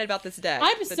excited about this deck.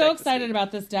 I'm so excited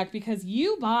about this deck because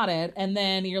you bought it and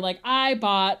then you're like, I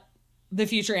bought the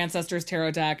Future Ancestors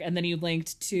Tarot deck. And then you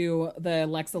linked to the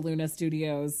Lexa Luna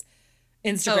Studios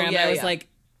Instagram. And I was like,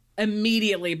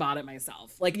 immediately bought it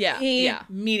myself. Like,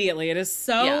 immediately. It is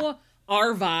so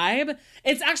our vibe.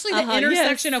 It's actually the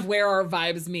intersection of where our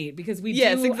vibes meet because we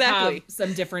do have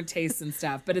some different tastes and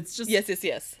stuff, but it's just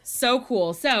yes. So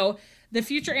cool. So the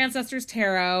Future Ancestors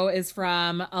Tarot is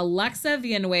from Alexa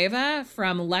Villanueva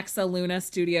from Lexa Luna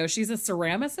Studio. She's a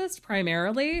ceramicist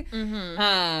primarily,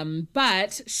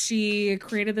 but she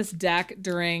created this deck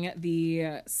during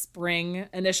the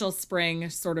initial spring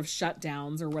sort of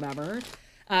shutdowns or whatever.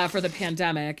 For the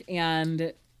pandemic,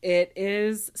 and it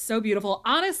is so beautiful.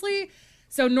 Honestly,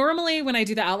 so normally when I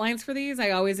do the outlines for these, I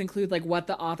always include like what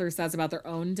the author says about their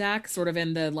own deck, sort of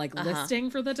in the like listing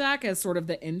for the deck as sort of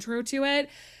the intro to it.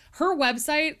 Her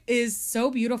website is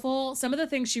so beautiful. Some of the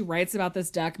things she writes about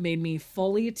this deck made me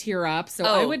fully tear up. So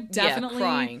I would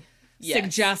definitely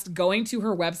suggest going to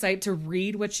her website to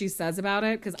read what she says about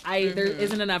it because there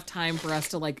isn't enough time for us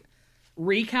to like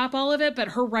recap all of it, but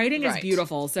her writing is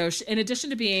beautiful. So in addition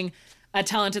to being a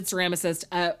talented ceramicist,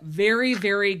 a very,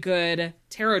 very good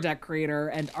tarot deck creator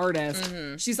and artist,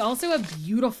 she's also a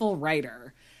beautiful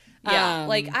writer. Yeah,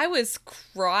 like I was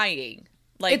crying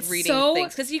reading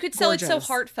things because you could tell it's so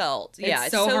heartfelt. Yeah,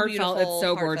 it's so heartfelt. It's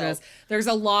so gorgeous. There's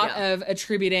a lot of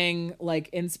attributing like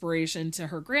inspiration to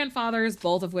her grandfathers,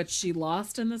 both of which she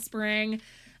lost in the spring.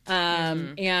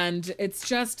 And it's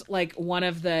just like one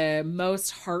of the most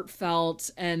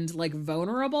heartfelt and like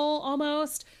vulnerable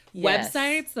almost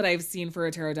websites that I've seen for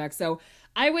a tarot deck. So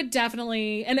I would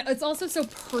definitely, and it's also so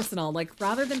personal, like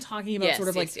rather than talking about sort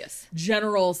of like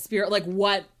general spirit, like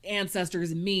what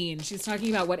ancestors mean, she's talking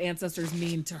about what ancestors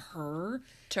mean to her.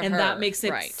 That makes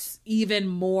it even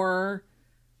more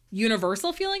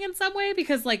universal feeling in some way,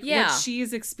 because like what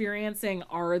she's experiencing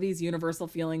are these universal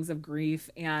feelings of grief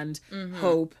and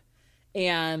hope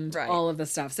and all of the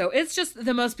stuff. So it's just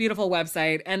the most beautiful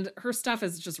website, and her stuff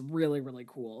is just really, really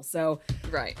cool. So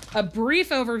a brief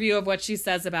overview of what she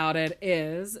says about it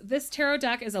is, this tarot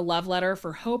deck is a love letter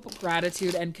for hope,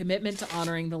 gratitude, and commitment to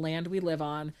honoring the land we live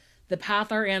on, the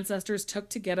path our ancestors took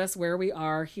to get us where we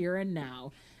are here and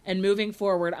now, and moving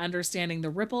forward, understanding the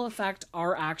ripple effect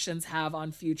our actions have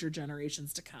on future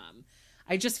generations to come.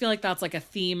 I just feel like that's like a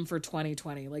theme for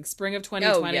 2020, like spring of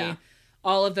 2020.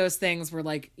 All of those things were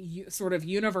like sort of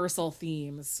universal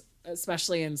themes,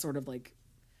 especially in sort of like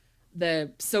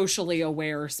the socially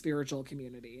aware spiritual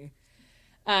community.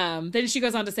 Then she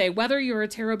goes on to say, whether you're a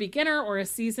tarot beginner or a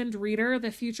seasoned reader,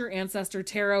 the Future Ancestor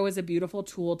Tarot is a beautiful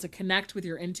tool to connect with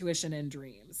your intuition and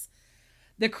dreams.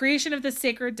 The creation of the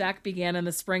sacred deck began in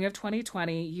the spring of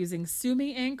 2020 using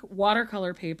Sumi ink,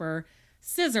 watercolor paper,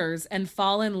 scissors, and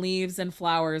fallen leaves and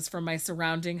flowers from my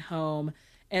surrounding home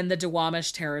in the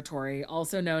Duwamish territory,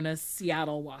 also known as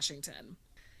Seattle, Washington.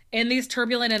 In these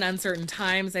turbulent and uncertain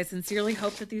times, I sincerely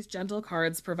hope that these gentle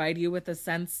cards provide you with a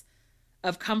sense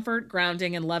of comfort,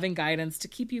 grounding, and loving guidance to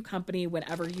keep you company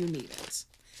whenever you need it.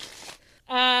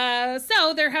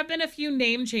 So there have been a few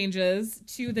name changes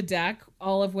to the deck,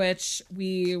 all of which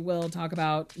we will talk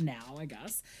about now, I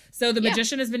guess. So the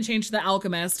Magician has been changed to the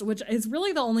Alchemist, which is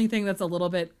really the only thing that's a little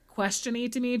bit question-y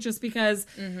to me, just because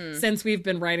since we've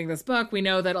been writing this book, we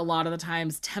know that a lot of the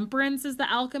times Temperance is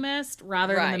the Alchemist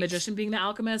rather than the Magician being the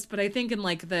Alchemist. But I think in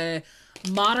like the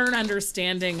modern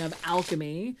understanding of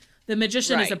alchemy, the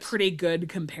Magician is a pretty good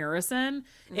comparison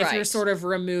if you're sort of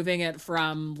removing it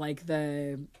from like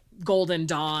the Golden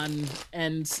Dawn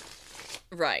and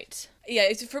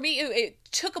yeah, for me it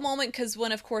took a moment, because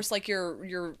when of course like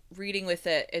you're reading with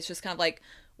it, it's just kind of like,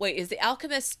 wait, is the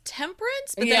Alchemist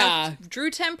Temperance? But then I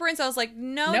drew Temperance, I was like,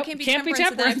 no, it can't be Temperance.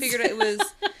 And then I figured it was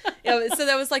so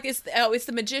that was like, it's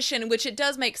the Magician, which it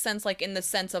does make sense, like in the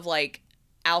sense of like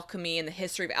alchemy and the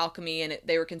history of alchemy, and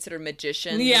they were considered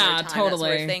magicians in their time, totally,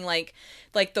 that sort of thing.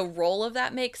 Like the role of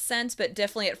that makes sense, but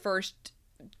definitely at first,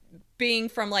 being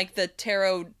from like the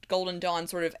Tarot Golden Dawn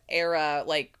sort of era,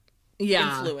 like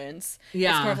influence,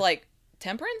 it's more of like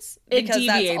Temperance, because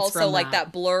that's also like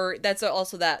that blur. That's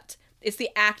also that it's the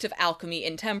act of alchemy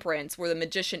in Temperance, where the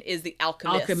Magician is the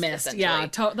alchemist. Yeah,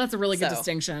 that's a really good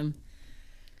distinction.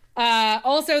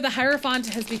 Also, the Hierophant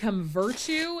has become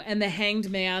Virtue, and the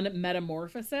Hanged Man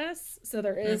Metamorphosis. So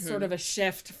there is sort of a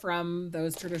shift from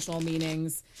those traditional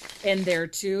meanings in there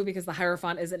too, because the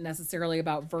Hierophant isn't necessarily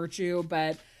about virtue,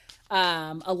 but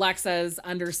Alexa's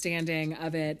understanding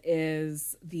of it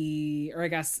is or I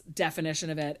guess definition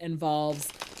of it involves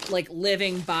like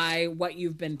living by what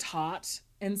you've been taught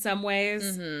in some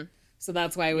ways. So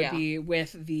that's why it would be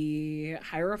with the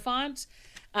Hierophant.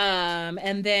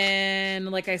 And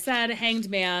then, like I said, Hanged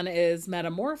Man is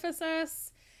Metamorphosis.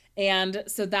 And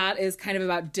so that is kind of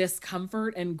about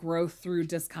discomfort and growth through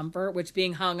discomfort, which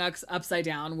being hung upside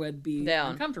down would be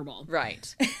uncomfortable.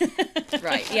 Right.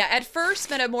 Yeah. At first,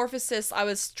 Metamorphosis, I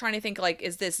was trying to think like,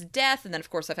 is this death? And then of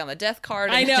course I found the death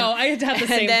card. I know. I had the same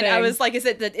thing. And then I was like, is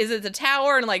it the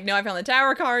tower? And like, no, I found the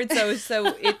tower card.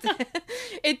 So it,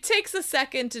 it takes a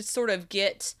second to sort of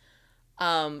get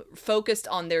focused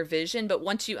on their vision, but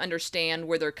once you understand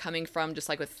where they're coming from, just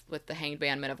like with the Hanged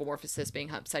Man Metamorphosis being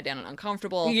upside down and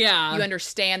uncomfortable, you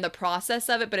understand the process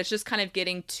of it. But it's just kind of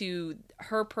getting to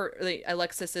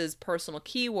Alexis's personal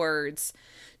keywords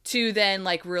to then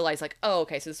like realize like, oh,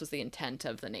 okay, so this was the intent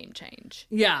of the name change.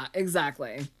 Yeah,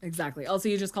 exactly. Also,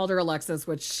 you just called her Alexis,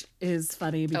 which is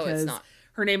funny because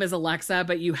her name is Alexa,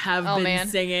 but you have been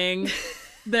singing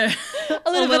a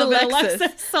little bit of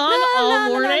Alexis song all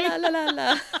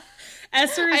morning.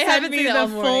 Esther sent me the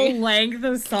full length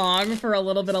of song for A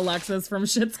Little Bit Alexis from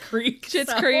Schitt's Creek.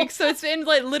 Creek. So it's in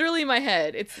like literally my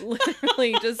head. It's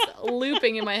literally just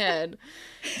looping in my head.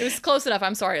 It was close enough.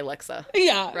 I'm sorry, Alexa.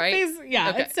 Yeah. Right?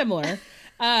 It's similar.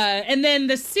 And then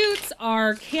the suits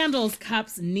are candles,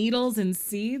 cups, needles, and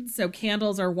seeds. So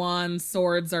candles are wands,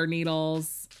 swords are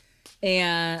needles.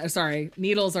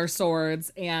 Needles are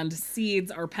swords, and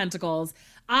seeds are pentacles.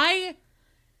 I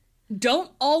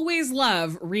don't always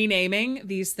love renaming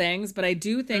these things, but I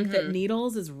do think that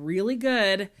needles is really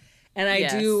good, and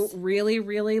I do really,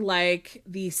 really like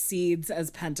the seeds as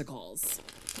pentacles.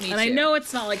 Me too. I know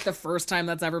it's not like the first time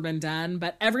that's ever been done,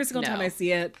 but every single time I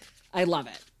see it, I love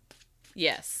it.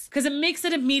 Yes. Because it makes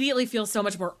it immediately feel so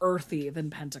much more earthy than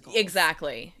pentacles.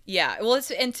 Exactly. Yeah. Well,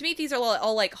 and to me, these are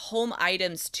all like home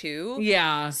items too.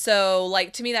 Yeah. So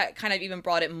like to me, that kind of even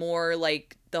brought it more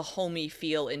like the homey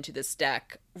feel into this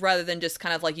deck rather than just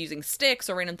kind of like using sticks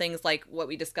or random things like what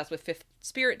we discussed with Fifth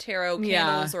Spirit Tarot,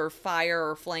 candles or fire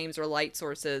or flames or light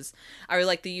sources. I really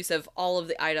like the use of all of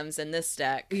the items in this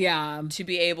deck. Yeah. To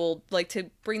be able like to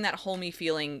bring that homey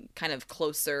feeling kind of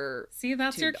closer. See,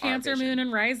 that's your Cancer, Moon,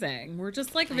 and Rising. We're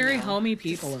just like very homey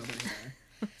people over here.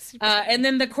 And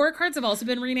then the court cards have also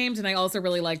been renamed, and I also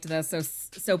really liked this.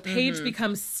 So Page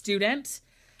becomes Student,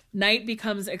 Knight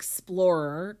becomes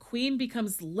Explorer, Queen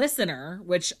becomes Listener,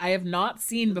 which I have not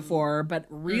seen before, but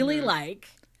really like.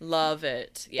 Love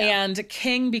it. Yeah. And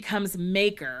King becomes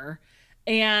Maker.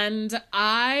 And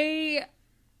I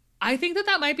think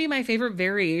that might be my favorite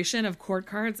variation of court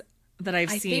cards that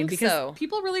I've seen, because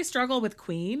people really struggle with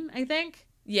Queen, I think.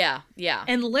 Yeah, yeah.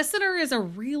 And Listener is a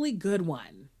really good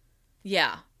one.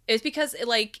 Yeah. It's because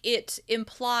it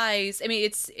implies, I mean,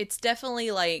 it's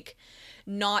definitely like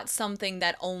not something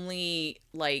that only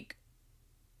like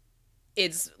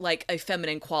is like a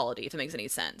feminine quality, if it makes any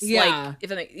sense. Yeah. Like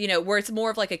if it where it's more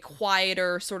of like a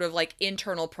quieter sort of like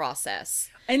internal process.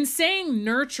 And saying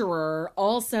nurturer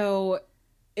also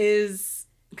is,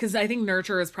 because I think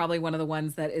nurturer is probably one of the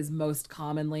ones that is most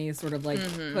commonly sort of like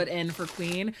put in for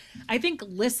Queen. I think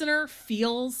Listener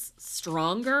feels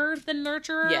stronger than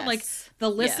nurturer. Yes. Like the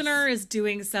Listener is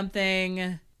doing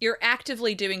something. You're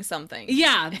actively doing something.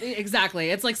 Yeah, exactly.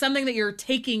 It's like something that you're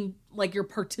taking, like you're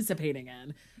participating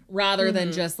in, rather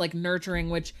than just like nurturing,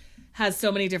 which has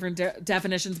so many different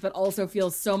definitions, but also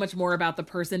feels so much more about the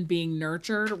person being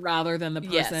nurtured rather than the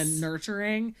person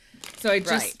nurturing. So I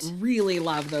just really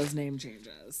love those name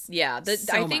changes. Yeah,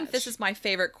 I think this is my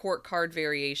favorite court card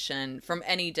variation from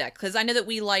any deck, because I know that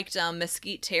we liked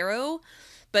Mesquite Tarot,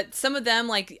 but some of them,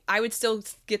 like, I would still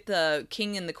get the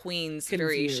King and the Queen's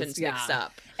variations mixed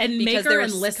up. And Maker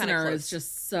and Listener is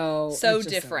just so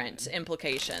different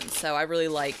implications. So I really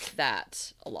like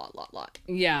that a lot.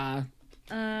 Yeah.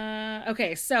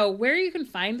 Okay, so where you can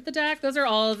find the deck, those are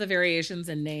all of the variations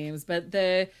and names, but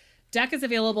the deck is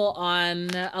available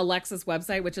on Alexa's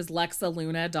website, which is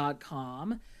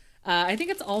lexaluna.com. I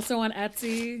think it's also on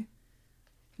Etsy.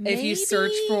 Maybe? If you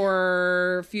search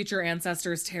for Future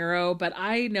Ancestors Tarot, but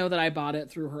I know that I bought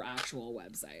it through her actual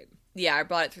website. Yeah, I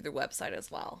bought it through the website as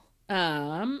well.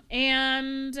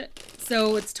 And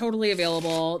so it's totally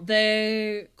available.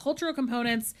 The cultural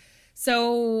components,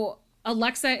 so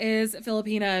Alexa is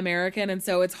Filipina American, and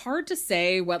so it's hard to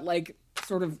say what like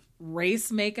sort of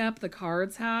race makeup the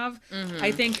cards have.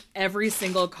 I think every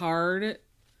single card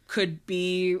could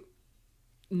be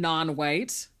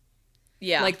non-white.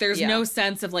 Yeah. Like there's no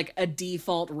sense of like a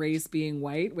default race being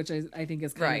white, which I think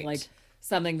is kind of like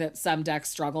something that some decks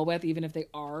struggle with, even if they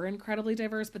are incredibly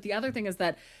diverse. But the other thing is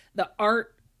that the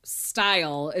art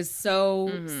style is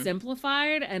so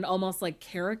simplified and almost like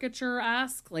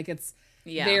caricature-esque. Like it's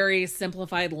very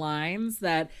simplified lines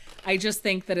that I just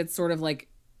think that it's sort of like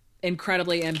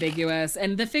incredibly ambiguous.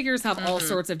 And the figures have all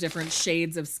sorts of different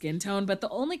shades of skin tone, but the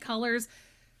only colors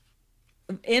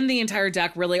in the entire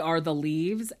deck really are the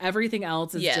leaves. Everything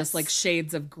else is just like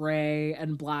shades of gray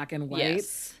and black and white.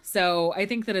 So I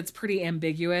think that it's pretty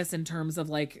ambiguous in terms of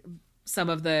like some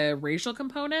of the racial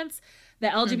components. The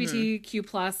LGBTQ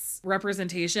plus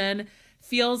representation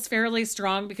feels fairly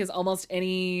strong because almost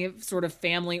any sort of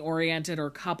family oriented or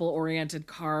couple oriented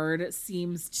card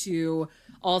seems to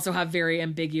also have very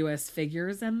ambiguous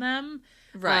figures in them.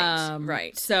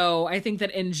 Right. So I think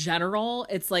that in general,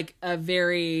 it's like a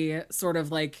very sort of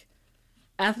like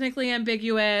ethnically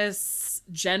ambiguous,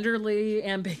 genderly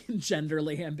ambiguous, gender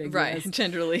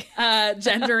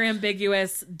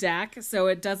ambiguous deck. So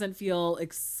it doesn't feel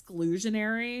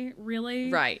exclusionary, really.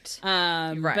 Right.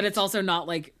 But it's also not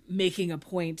like making a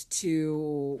point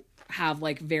to have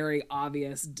like very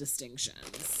obvious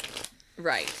distinctions.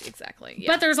 Right, exactly.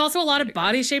 Yeah. But there's also a lot of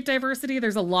body shape diversity.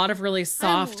 There's a lot of really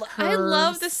soft curves. I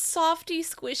love the softy,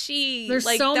 squishy. There's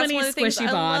like, so many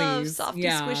squishy bodies. I love softy,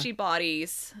 squishy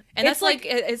bodies. And that's like,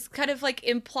 it's kind of like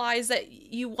implies that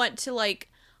you want to like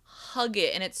hug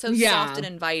it, and it's so soft and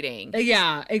inviting.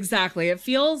 Yeah, exactly. It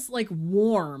feels like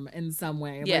warm in some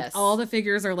way. Yes. Like all the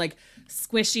figures are like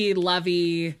squishy,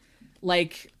 lovey.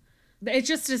 Like it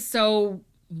just is so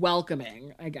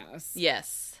welcoming, I guess.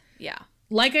 Yes. Yeah.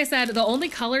 Like I said, the only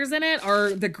colors in it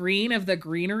are the green of the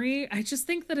greenery. I just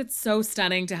think that it's so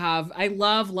stunning to have. I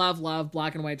love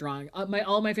black and white drawing.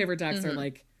 All my favorite decks are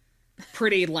like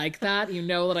pretty like that. You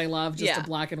know that I love just a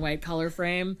black and white color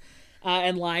frame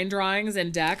and line drawings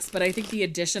and decks. But I think the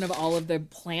addition of all of the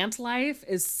plant life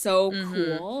is so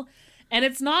cool. And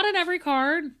it's not in every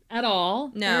card at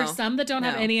all. No. There are some that don't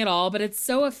have any at all, but it's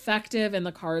so effective in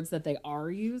the cards that they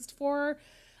are used for.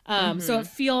 So it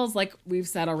feels like we've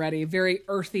said already, very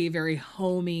earthy, very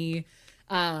homey,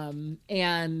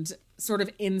 and sort of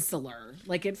insular.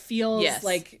 Like it feels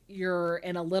like you're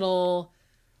in a little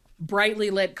brightly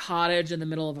lit cottage in the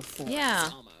middle of a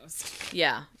forest almost.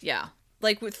 Yeah.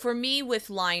 Like for me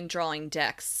with line drawing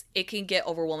decks, it can get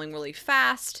overwhelming really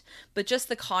fast, but just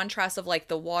the contrast of like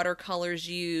the watercolors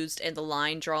used and the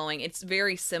line drawing, it's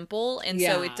very simple. And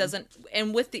so it doesn't,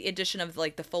 and with the addition of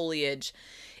like the foliage,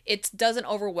 it doesn't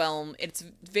overwhelm. It's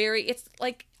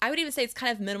like, I would even say it's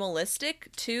kind of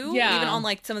minimalistic too. Yeah. Even on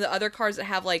like some of the other cards that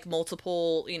have like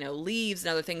multiple, leaves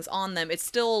and other things on them, it's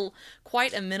still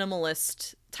quite a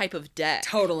minimalist type of deck.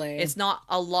 Totally. It's not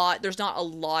a lot, there's not a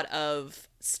lot of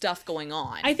stuff going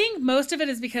on. I think most of it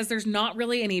is because there's not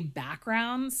really any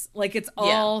backgrounds. Like it's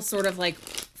all sort of like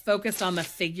focused on the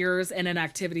figures and an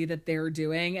activity that they're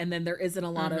doing. And then there isn't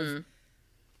a lot of,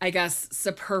 I guess,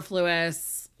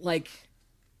 superfluous like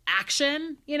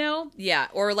action, Yeah.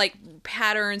 Or like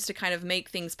patterns to kind of make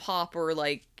things pop or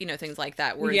like, things like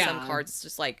that. Where in some cards it's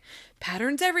just like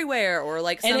patterns everywhere or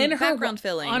like some background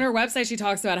filling. On her website, she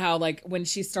talks about how like when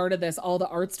she started this, all the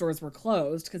art stores were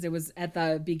closed because it was at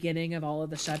the beginning of all of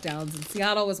the shutdowns. And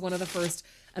Seattle was one of the first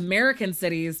American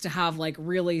cities to have like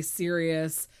really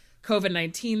serious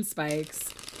COVID-19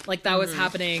 spikes. Like that was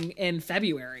happening in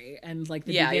February and like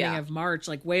the beginning of March,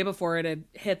 like way before it had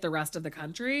hit the rest of the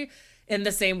country in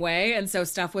the same way. And so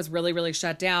stuff was really, really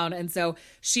shut down. And so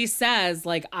she says,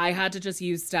 like, I had to just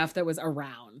use stuff that was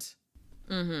around.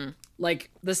 Like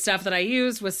the stuff that I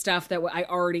used was stuff that I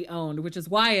already owned, which is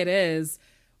why it is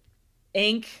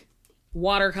ink,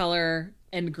 watercolor,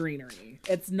 and greenery.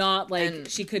 It's not like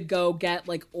she could go get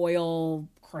like oil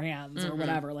crayons or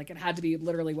whatever. Like it had to be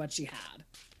literally what she had.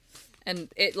 And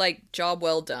it like job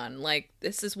well done. Like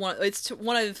this is one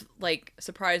of like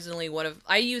surprisingly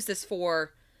I use this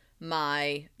for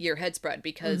my year head spread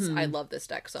because I love this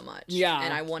deck so much. Yeah.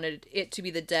 And I wanted it to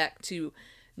be the deck to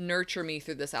nurture me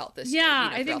through this year.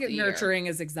 I think nurturing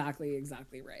is exactly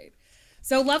right.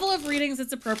 So level of readings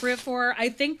it's appropriate for, I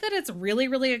think that it's really,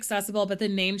 really accessible, but the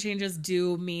name changes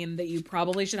do mean that you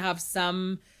probably should have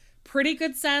some pretty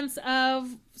good sense of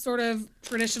sort of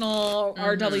traditional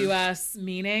RWS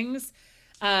meanings.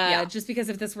 Just because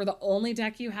if this were the only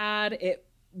deck you had, it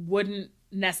wouldn't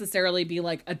necessarily be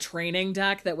like a training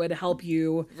deck that would help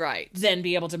you then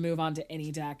be able to move on to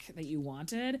any deck that you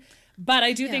wanted. But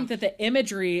I do think that the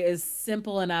imagery is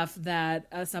simple enough that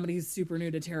somebody who's super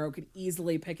new to tarot could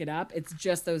easily pick it up. It's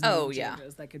just those name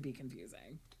changes that could be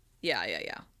confusing. Yeah.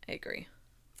 I agree.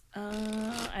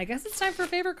 I guess it's time for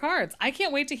favorite cards. I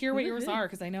can't wait to hear what yours are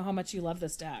because I know how much you love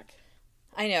this deck.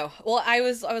 I know. Well, I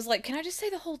was like, can I just say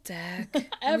the whole deck?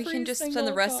 And we can just spend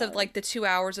the rest of like the 2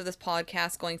 hours of this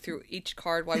podcast going through each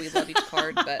card, why we love each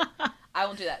card, but I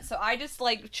won't do that. So I just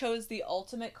like chose the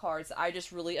ultimate cards that I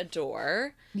just really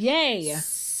adore. Yay.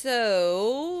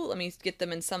 So let me get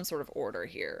them in some sort of order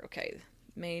here. Okay.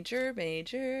 Major.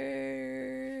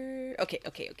 Okay.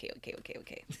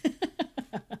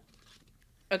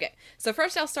 Okay, so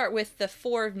first I'll start with the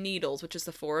Four of Needles, which is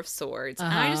the Four of Swords.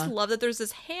 And I just love that there's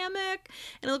this hammock,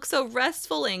 and it looks so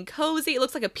restful and cozy. It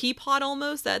looks like a pea pod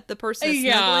almost that the person is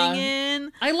snuggling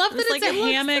in. I love that it's a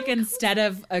hammock instead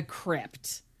of a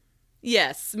crypt.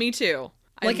 Yes, me too.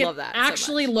 I love that. It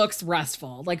actually looks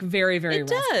restful, like very, very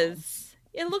restful. It does.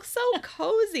 It looks so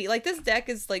cozy. Like this deck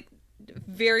is like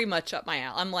very much up my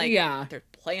alley. I'm like, there's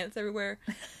plants everywhere.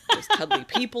 There's cuddly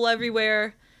people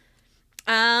everywhere.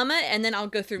 And then I'll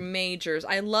go through majors.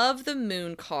 I love the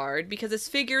moon card because this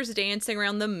figure's dancing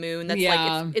around the moon. That's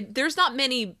like, there's not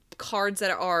many cards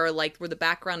that are like where the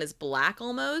background is black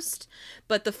almost,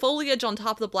 but the foliage on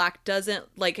top of the black doesn't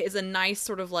like, is a nice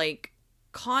sort of like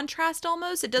contrast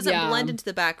almost. It doesn't blend into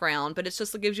the background, but it's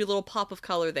just it gives you a little pop of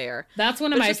color there. That's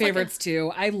one of my favorites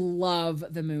too. I love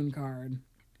the moon card.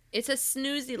 It's a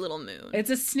snoozy little moon. It's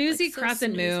a snoozy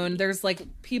crescent moon. There's like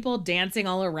people dancing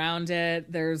all around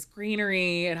it. There's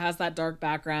greenery. It has that dark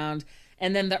background.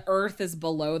 And then the earth is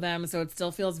below them. So it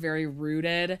still feels very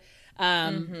rooted.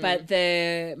 But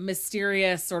the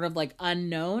mysterious sort of like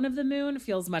unknown of the moon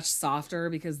feels much softer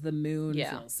because the moon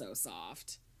feels so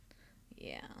soft.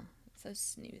 Yeah. So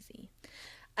snoozy.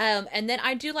 And then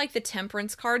I do like the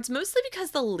temperance cards, mostly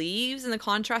because the leaves and the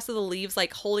contrast of the leaves,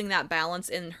 like holding that balance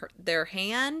in their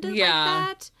hand like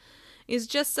that is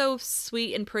just so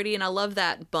sweet and pretty. And I love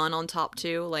that bun on top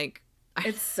too. Like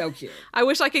it's so cute. I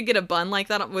wish I could get a bun like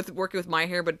that with working with my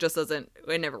hair, but it just doesn't,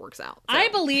 it never works out. So. I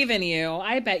believe in you.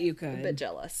 I bet you could. I'm a bit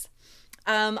jealous.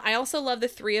 I also love the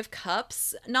Three of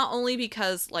Cups, not only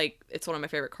because like it's one of my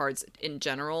favorite cards in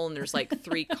general, and there's like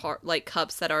three like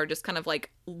cups that are just kind of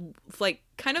like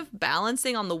kind of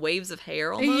balancing on the waves of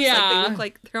hair almost. Yeah. Like they look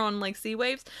like they're on like sea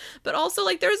waves. But also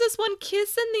like there's this one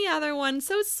kissing the other one.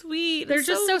 So sweet. They're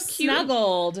just so cute.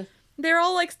 snuggled. They're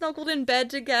all like snuggled in bed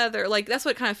together. Like that's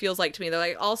what it kind of feels like to me. They're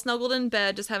like all snuggled in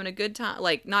bed, just having a good time.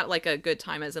 Like not like a good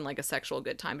time as in like a sexual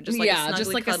good time, but just like a snuggly,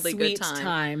 just like cuddly a sweet good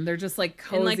time. They're just like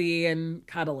cozy and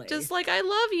cuddly. Just like I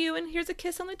love you, and here's a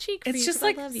kiss on the cheek. It's just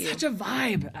like I love you. such a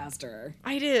vibe, Esther.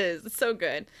 It is. It's so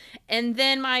good. And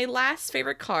then my last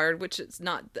favorite card, which is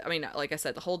not. I mean, like I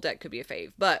said, the whole deck could be a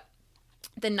fave, but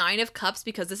the Nine of Cups,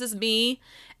 because this is me.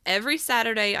 Every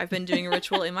Saturday, I've been doing a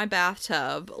ritual in my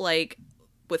bathtub, like.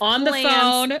 With on the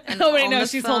phone. Oh wait, no,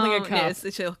 she's holding a cup. Yeah,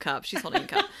 it's a cup. She's holding a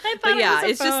cup. But yeah,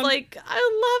 it's just like I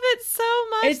love it so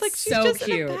much. It's like she's so just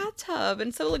cute. in a bathtub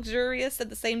and so luxurious at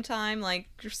the same time. Like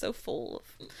you're so full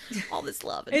of all this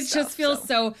love. And it stuff, just feels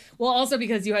so well. Also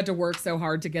because you had to work so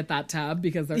hard to get that tub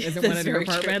because there isn't one in your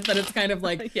apartment. That it's kind of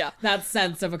like that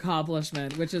sense of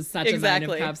accomplishment, which is such a Nine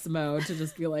of Cups mode to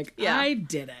just be like, I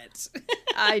did it.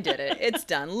 I did it. It's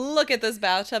done. Look at this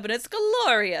bathtub and it's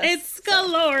glorious. It's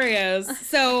glorious.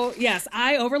 So yes,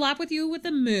 I overlap with you with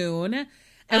the moon.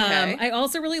 Okay. I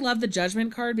also really love the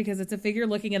Judgment card because it's a figure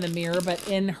looking in the mirror, but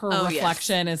in her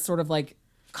reflection is sort of like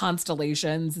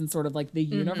constellations and sort of like the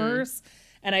universe.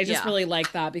 And I just really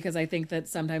like that because I think that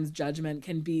sometimes Judgment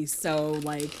can be so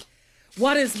like,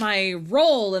 what is my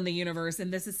role in the universe?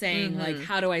 And this is saying like,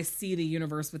 how do I see the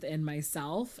universe within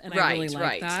myself? And I really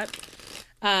like that.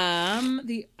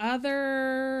 The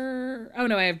other,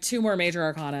 I have two more major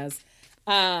arcanas.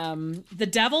 The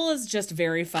Devil is just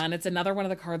very fun. It's another one of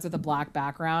the cards with a black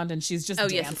background, and she's just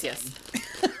dancing. Yes.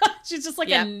 She's just like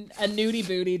a nudie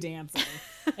booty dancing,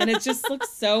 and it just looks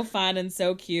so fun and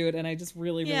so cute, and I just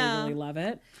really love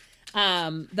it.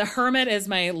 The Hermit is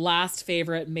my last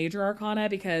favorite major arcana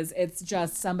because it's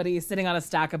just somebody sitting on a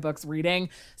stack of books reading.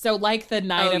 So like the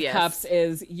Nine of Cups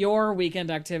is your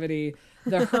weekend activity,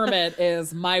 the Hermit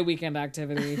is my weekend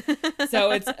activity.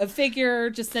 So it's a figure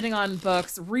just sitting on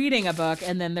books, reading a book,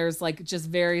 and then there's like just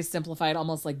very simplified,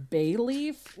 almost like bay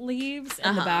leaf leaves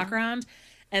in the background.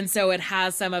 And so it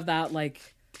has some of that,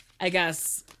 like, I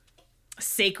guess,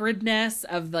 sacredness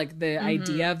of like the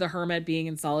idea of the hermit being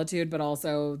in solitude, but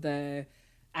also the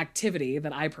activity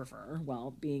that I prefer while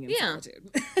being in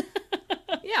solitude.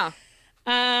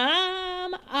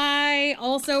 I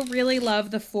also really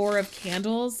love the Four of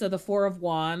Candles. So the Four of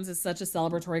Wands is such a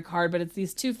celebratory card, but it's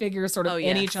these two figures sort of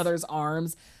in each other's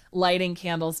arms, lighting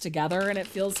candles together, and it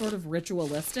feels sort of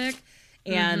ritualistic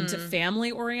and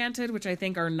family oriented, which I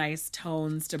think are nice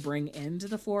tones to bring into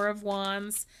the Four of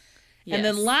Wands. Yes. And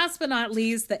then last but not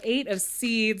least, the Eight of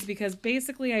Seeds, because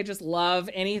basically I just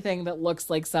love anything that looks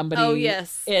like somebody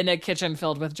in a kitchen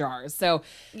filled with jars. So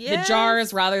the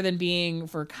jars, rather than being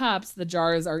for cups, the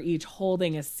jars are each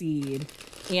holding a seed.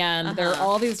 And there are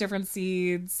all these different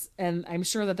seeds, and I'm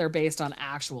sure that they're based on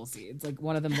actual seeds. Like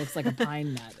one of them looks like a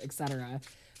pine nut, etc.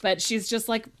 But she's just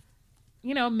like,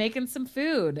 you know, making some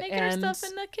food. Making her stuff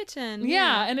in the kitchen.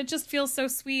 Yeah, and it just feels so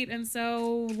sweet and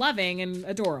so loving and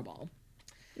adorable.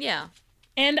 Yeah.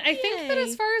 And I think that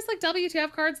as far as like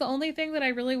WTF cards, the only thing that I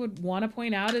really would want to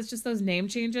point out is just those name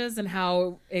changes and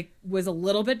how it was a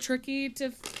little bit tricky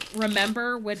to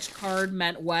remember which card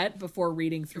meant what before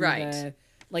reading through the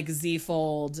like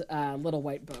Z-fold little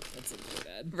white book that's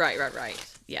included.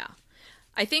 Right. Yeah.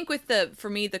 I think for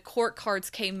me, the court cards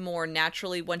came more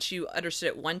naturally once you understood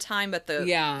it one time, but the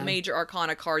major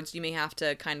arcana cards, you may have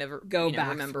to kind of go back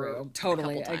remember through.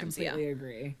 Totally. I completely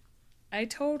agree. I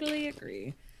totally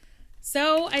agree.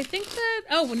 So I think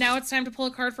that, now it's time to pull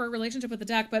a card for a relationship with the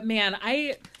deck. But man,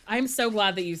 I'm so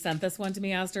glad that you sent this one to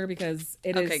me, Esther, because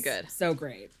it is so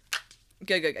great.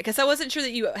 Good. Because I wasn't sure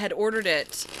that you had ordered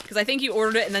it, because I think you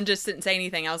ordered it and then just didn't say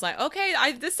anything. I was like, okay,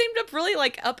 this seemed up really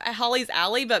like up Holly's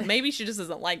alley, but maybe she just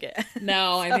doesn't like it.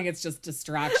 No, I think it's just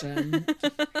distraction.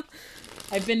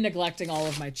 I've been neglecting all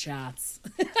of my chats.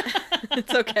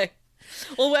 It's okay.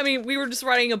 Well, I mean, we were just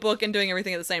writing a book and doing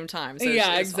everything at the same time. So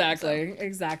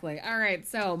exactly. All right,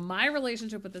 so my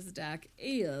relationship with this deck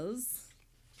is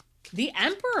the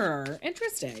Emperor.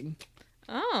 Interesting.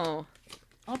 Oh.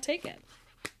 I'll take it.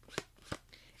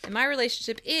 And my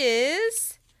relationship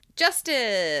is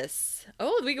Justice.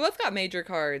 Oh, we both got major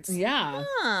cards. Yeah.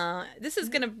 This is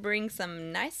going to bring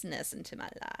some niceness into my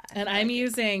life. And I'm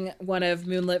using one of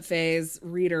Moonlit Faye's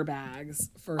reader bags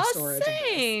for storage.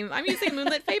 Same. I'm using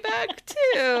Moonlit Faye bag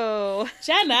too.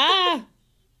 Jenna!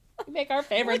 We make our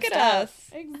favorite Look stuff. at us.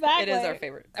 Exactly. It is our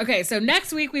favorite. Okay, so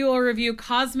next week we will review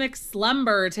Cosmic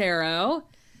Slumber Tarot.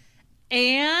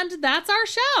 And that's our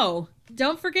show.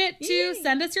 Don't forget to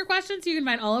send us your questions. You can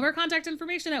find all of our contact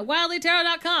information at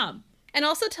wildlytarot.com. And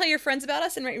also tell your friends about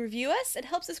us and rate and review us. It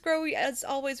helps us grow. As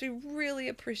always, we really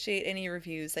appreciate any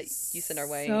reviews that you send our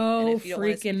way. So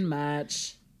freaking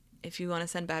much. If you want to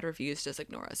send bad reviews, just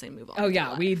ignore us and move on. Oh,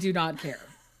 yeah. We do not care.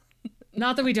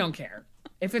 Not that we don't care.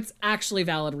 If it's actually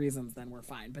valid reasons, then we're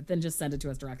fine. But then just send it to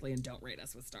us directly and don't rate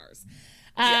us with stars.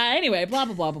 Anyway, blah,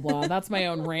 blah, blah, blah, blah. That's my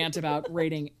own rant about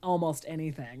rating almost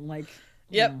anything. Like,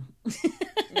 yep.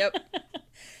 Yep.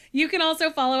 You can also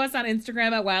follow us on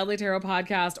Instagram at Wildly Tarot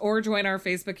Podcast or join our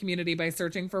Facebook community by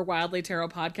searching for Wildly Tarot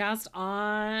Podcast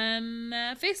on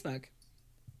Facebook.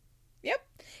 Yep.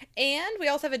 And we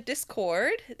also have a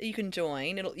Discord that you can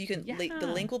join.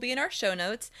 The link will be in our show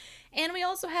notes. And we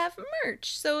also have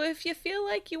merch. So if you feel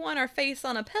like you want our face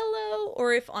on a pillow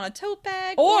or if on a tote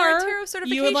bag or a tarot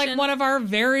certification. You would like one of our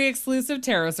very exclusive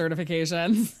tarot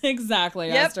certifications.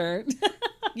 Exactly, Esther.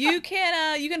 You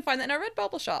can find that in our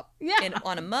Redbubble shop. Yeah.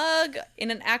 On a mug, in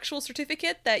an actual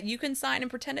certificate that you can sign and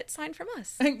pretend it's signed from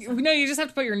us. No, you just have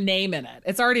to put your name in it.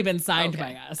 It's already been signed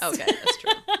by us. Okay, that's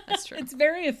true. That's true. It's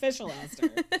very official, Esther.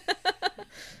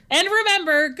 And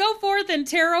remember, go forth and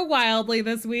tarot wildly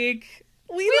this week.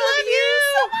 We love you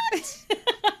so much.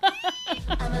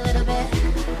 I'm a little bit.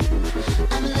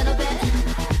 I'm a little bit.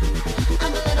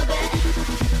 I'm a little bit.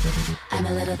 I'm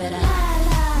a little bit of la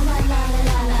la la la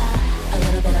la la. A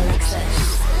little bit of Lexus.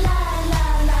 La la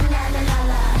la la la la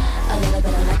la. A little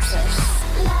bit of Lexus.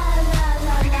 La la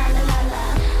la la la la la.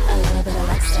 A little bit of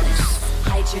Lexus.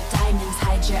 Hide your diamonds,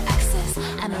 hide your exes.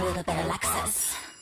 I'm a little bit of Lexus.